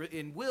merely is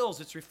in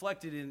wills. It's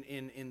reflected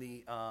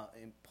in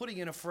putting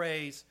in a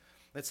phrase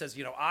that says,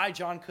 I,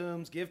 John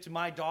Coombs, give to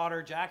my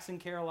daughter Jackson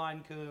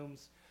Caroline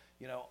Coombs,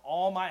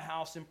 all my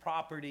house and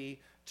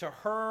property to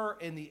her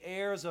and the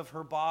heirs of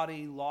her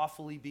body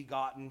lawfully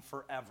begotten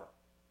forever.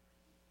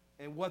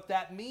 And what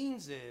that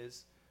means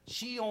is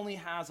she only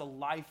has a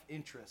life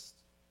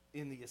interest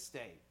in the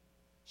estate.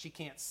 She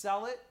can't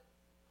sell it.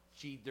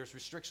 There's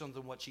restrictions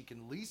on what she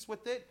can lease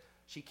with it.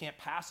 She can't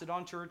pass it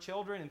on to her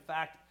children. In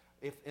fact,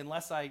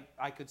 unless I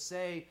could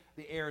say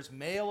the heirs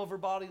male of her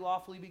body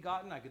lawfully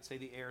begotten, I could say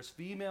the heirs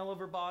female of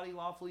her body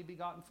lawfully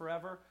begotten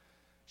forever.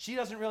 She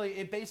doesn't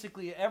really,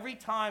 basically every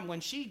time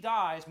when she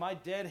dies, my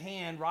dead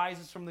hand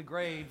rises from the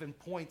grave and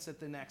points at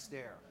the next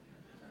heir.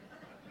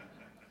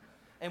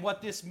 And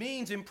what this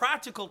means in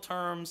practical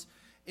terms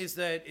is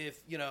that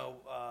if,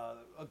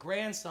 a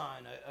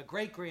grandson, a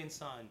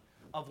great-grandson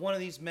of one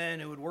of these men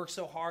who had worked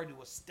so hard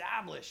to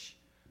establish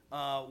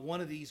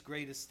one of these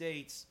great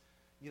estates,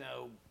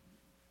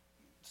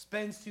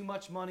 spends too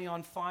much money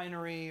on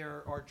finery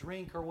or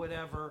drink or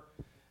whatever,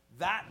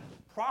 that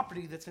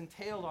property that's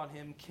entailed on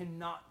him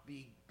cannot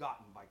be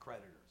gotten by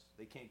creditors.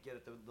 They can't get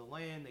at the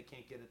land, they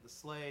can't get at the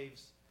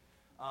slaves.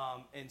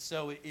 And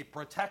so it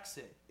protects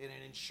it, and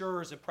it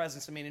ensures a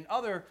presence. And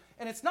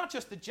it's not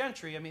just the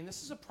gentry.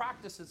 This is a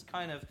practice that's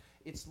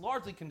it's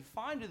largely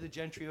confined to the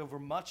gentry over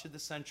much of the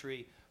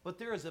century, but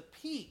there is a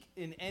peak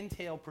in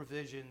entail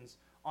provisions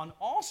on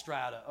all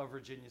strata of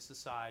Virginia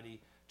society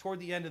toward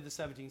the end of the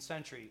 17th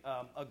century.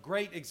 A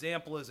great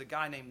example is a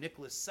guy named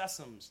Nicholas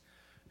Sessoms,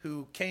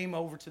 who came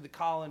over to the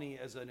colony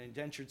as an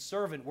indentured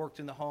servant, worked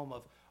in the home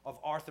of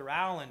Arthur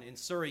Allen in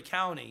Surrey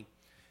County.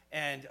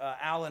 And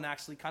Allen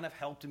actually kind of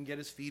helped him get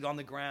his feet on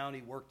the ground.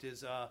 He worked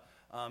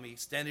he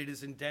extended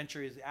his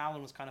indenture.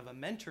 Allen was kind of a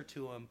mentor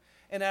to him.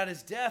 And at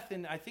his death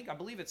in, I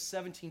believe it's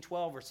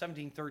 1712 or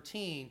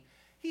 1713,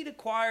 he'd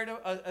acquired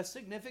a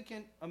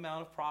significant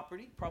amount of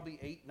property,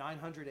 probably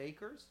 900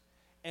 acres,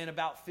 and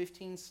about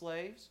 15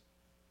 slaves.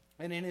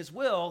 And in his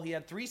will, he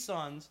had 3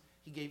 sons.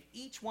 He gave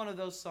each one of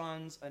those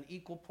sons an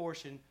equal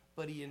portion,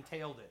 but he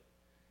entailed it.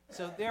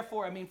 So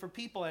therefore, for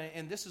people,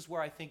 and this is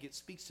where I think it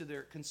speaks to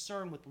their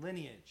concern with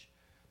lineage,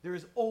 there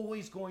is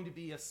always going to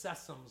be a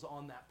Sessoms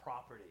on that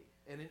property.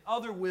 And in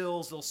other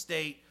wills, they'll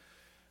state,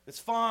 it's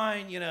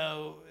fine,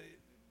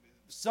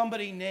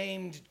 somebody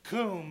named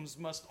Coombs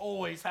must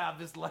always have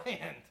this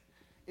land.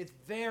 It's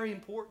very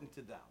important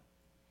to them.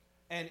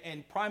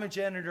 And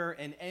primogeniture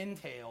and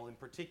entail in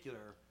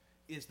particular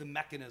is the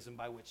mechanism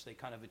by which they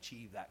kind of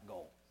achieve that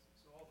goal.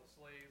 So all the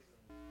slaves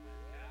and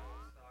cattle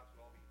and stocks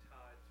would all be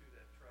tied to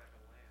that tract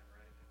of land,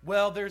 right?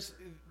 Well,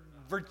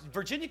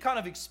 Virginia kind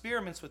of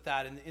experiments with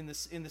that. In the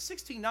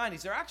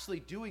 1690s, they're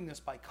actually doing this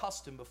by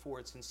custom before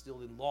it's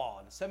instilled in law.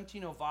 In the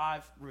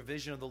 1705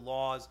 revision of the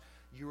laws,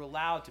 you're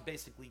allowed to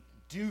basically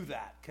do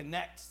that,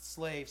 connect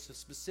slaves to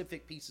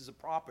specific pieces of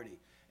property.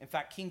 In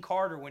fact, King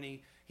Carter, when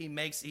he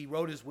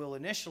wrote his will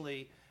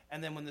initially,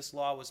 and then when this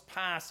law was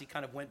passed, he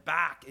kind of went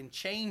back and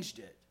changed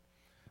it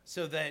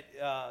so that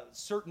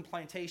certain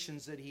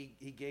plantations that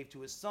he gave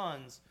to his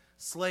sons,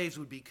 slaves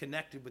would be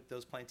connected with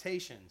those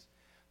plantations.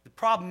 The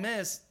problem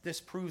is this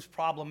proves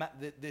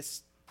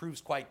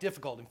quite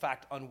difficult, in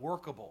fact,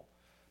 unworkable,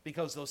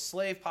 because those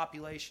slave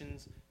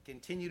populations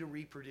continue to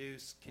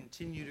reproduce,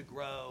 continue to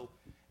grow,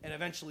 and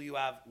eventually you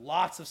have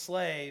lots of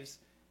slaves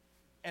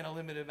and a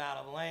limited amount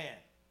of land.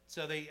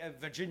 So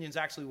Virginians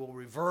actually will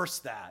reverse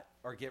that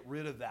or get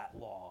rid of that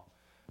law.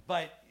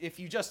 But if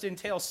you just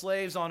entail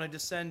slaves on a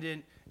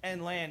descendant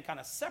and land kind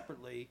of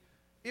separately,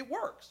 it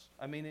works.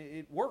 I mean,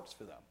 it works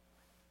for them.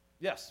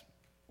 Yes?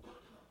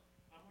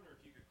 I wonder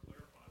if you could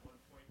clarify one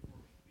point for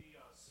me. The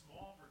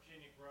small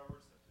Virginia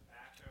growers of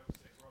tobacco,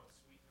 say growing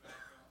sweet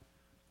tobacco,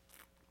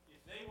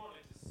 if they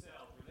wanted to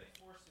sell, were they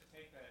forced to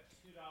take that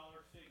 $2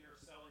 figure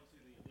selling to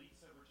the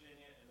elites of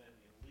Virginia, and then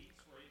the elites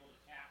were able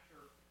to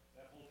capture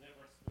that whole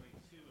difference between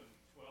 2 and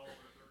 12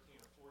 or 13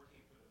 or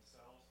 14 for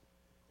themselves?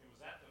 And was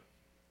that the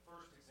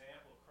first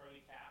example of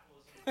crony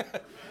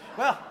capitalism?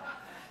 Well,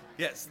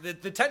 yes,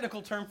 the technical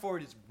term for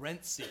it is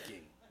rent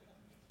seeking.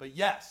 But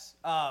yes,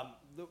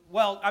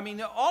 well, I mean,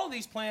 all of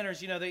these planters,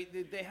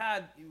 they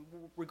had,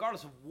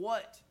 regardless of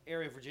what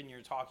area of Virginia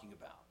you're talking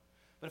about.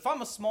 But if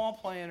I'm a small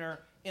planter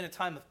in a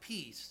time of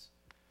peace,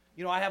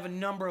 I have a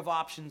number of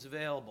options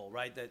available,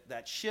 right?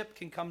 That ship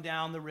can come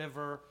down the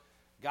river.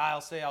 Guy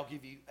will say, I'll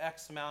give you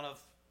X amount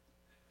of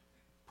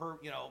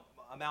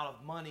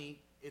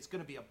money. It's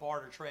going to be a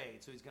barter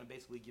trade. So he's going to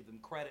basically give them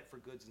credit for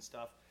goods and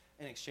stuff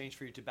in exchange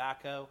for your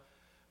tobacco.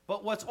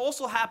 But what's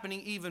also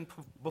happening even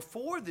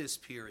before this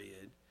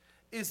period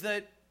is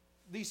that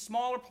these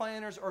smaller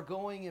planters are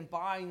going and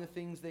buying the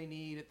things they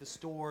need at the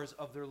stores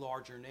of their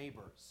larger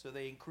neighbors. So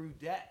they accrue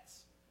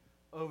debts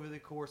over the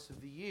course of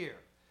the year.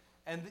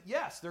 And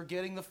yes, they're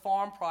getting the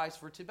farm price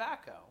for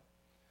tobacco,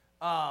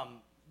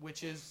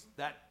 which is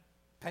that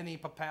penny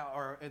per pound,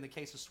 or in the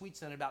case of sweet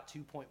scent, about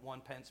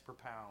 2.1 pence per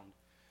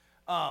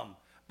pound.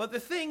 But the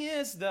thing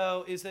is,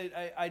 though, is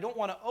that I don't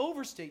want to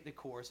overstate the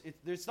course.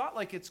 It's not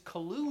like it's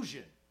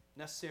collusion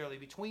necessarily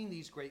between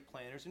these great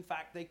planters. In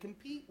fact, they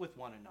compete with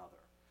one another.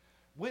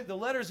 The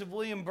letters of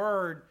William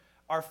Byrd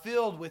are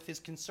filled with his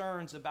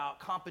concerns about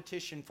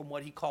competition from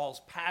what he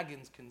calls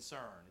Pagan's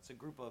concern. It's a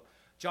group of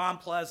John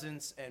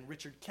Pleasance and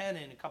Richard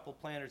Kennan, a couple of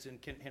planters in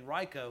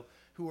Henrico,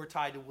 who are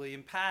tied to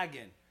William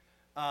Pagan.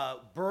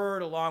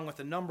 Byrd, along with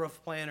a number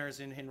of planters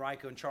in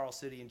Henrico and Charles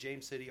City and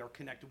James City, are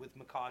connected with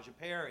Makaja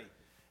Perry.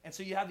 And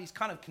so you have these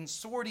kind of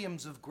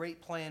consortiums of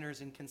great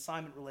planters in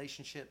consignment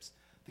relationships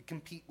that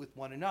compete with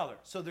one another.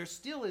 So there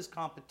still is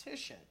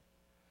competition.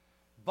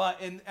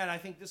 But, and I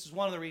think this is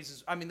one of the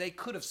reasons, I mean, they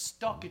could have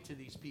stuck it to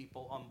these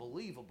people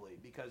unbelievably,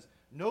 because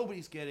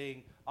nobody's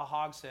getting a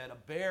hogshead, a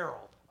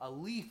barrel, a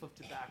leaf of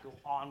tobacco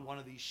on one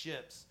of these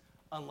ships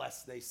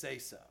unless they say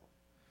so.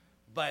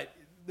 But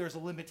there's a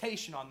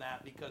limitation on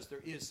that because there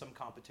is some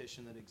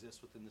competition that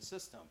exists within the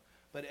system.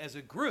 But as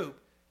a group,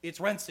 it's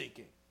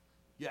rent-seeking.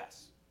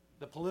 Yes.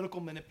 The political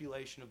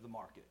manipulation of the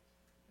market.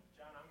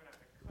 John, I'm going to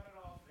have to cut it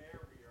off there.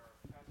 We are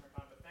past our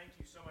time, but thank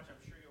you so much.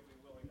 I'm sure you'll be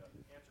willing to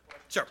answer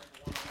questions. Sure.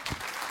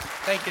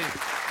 Thank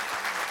you.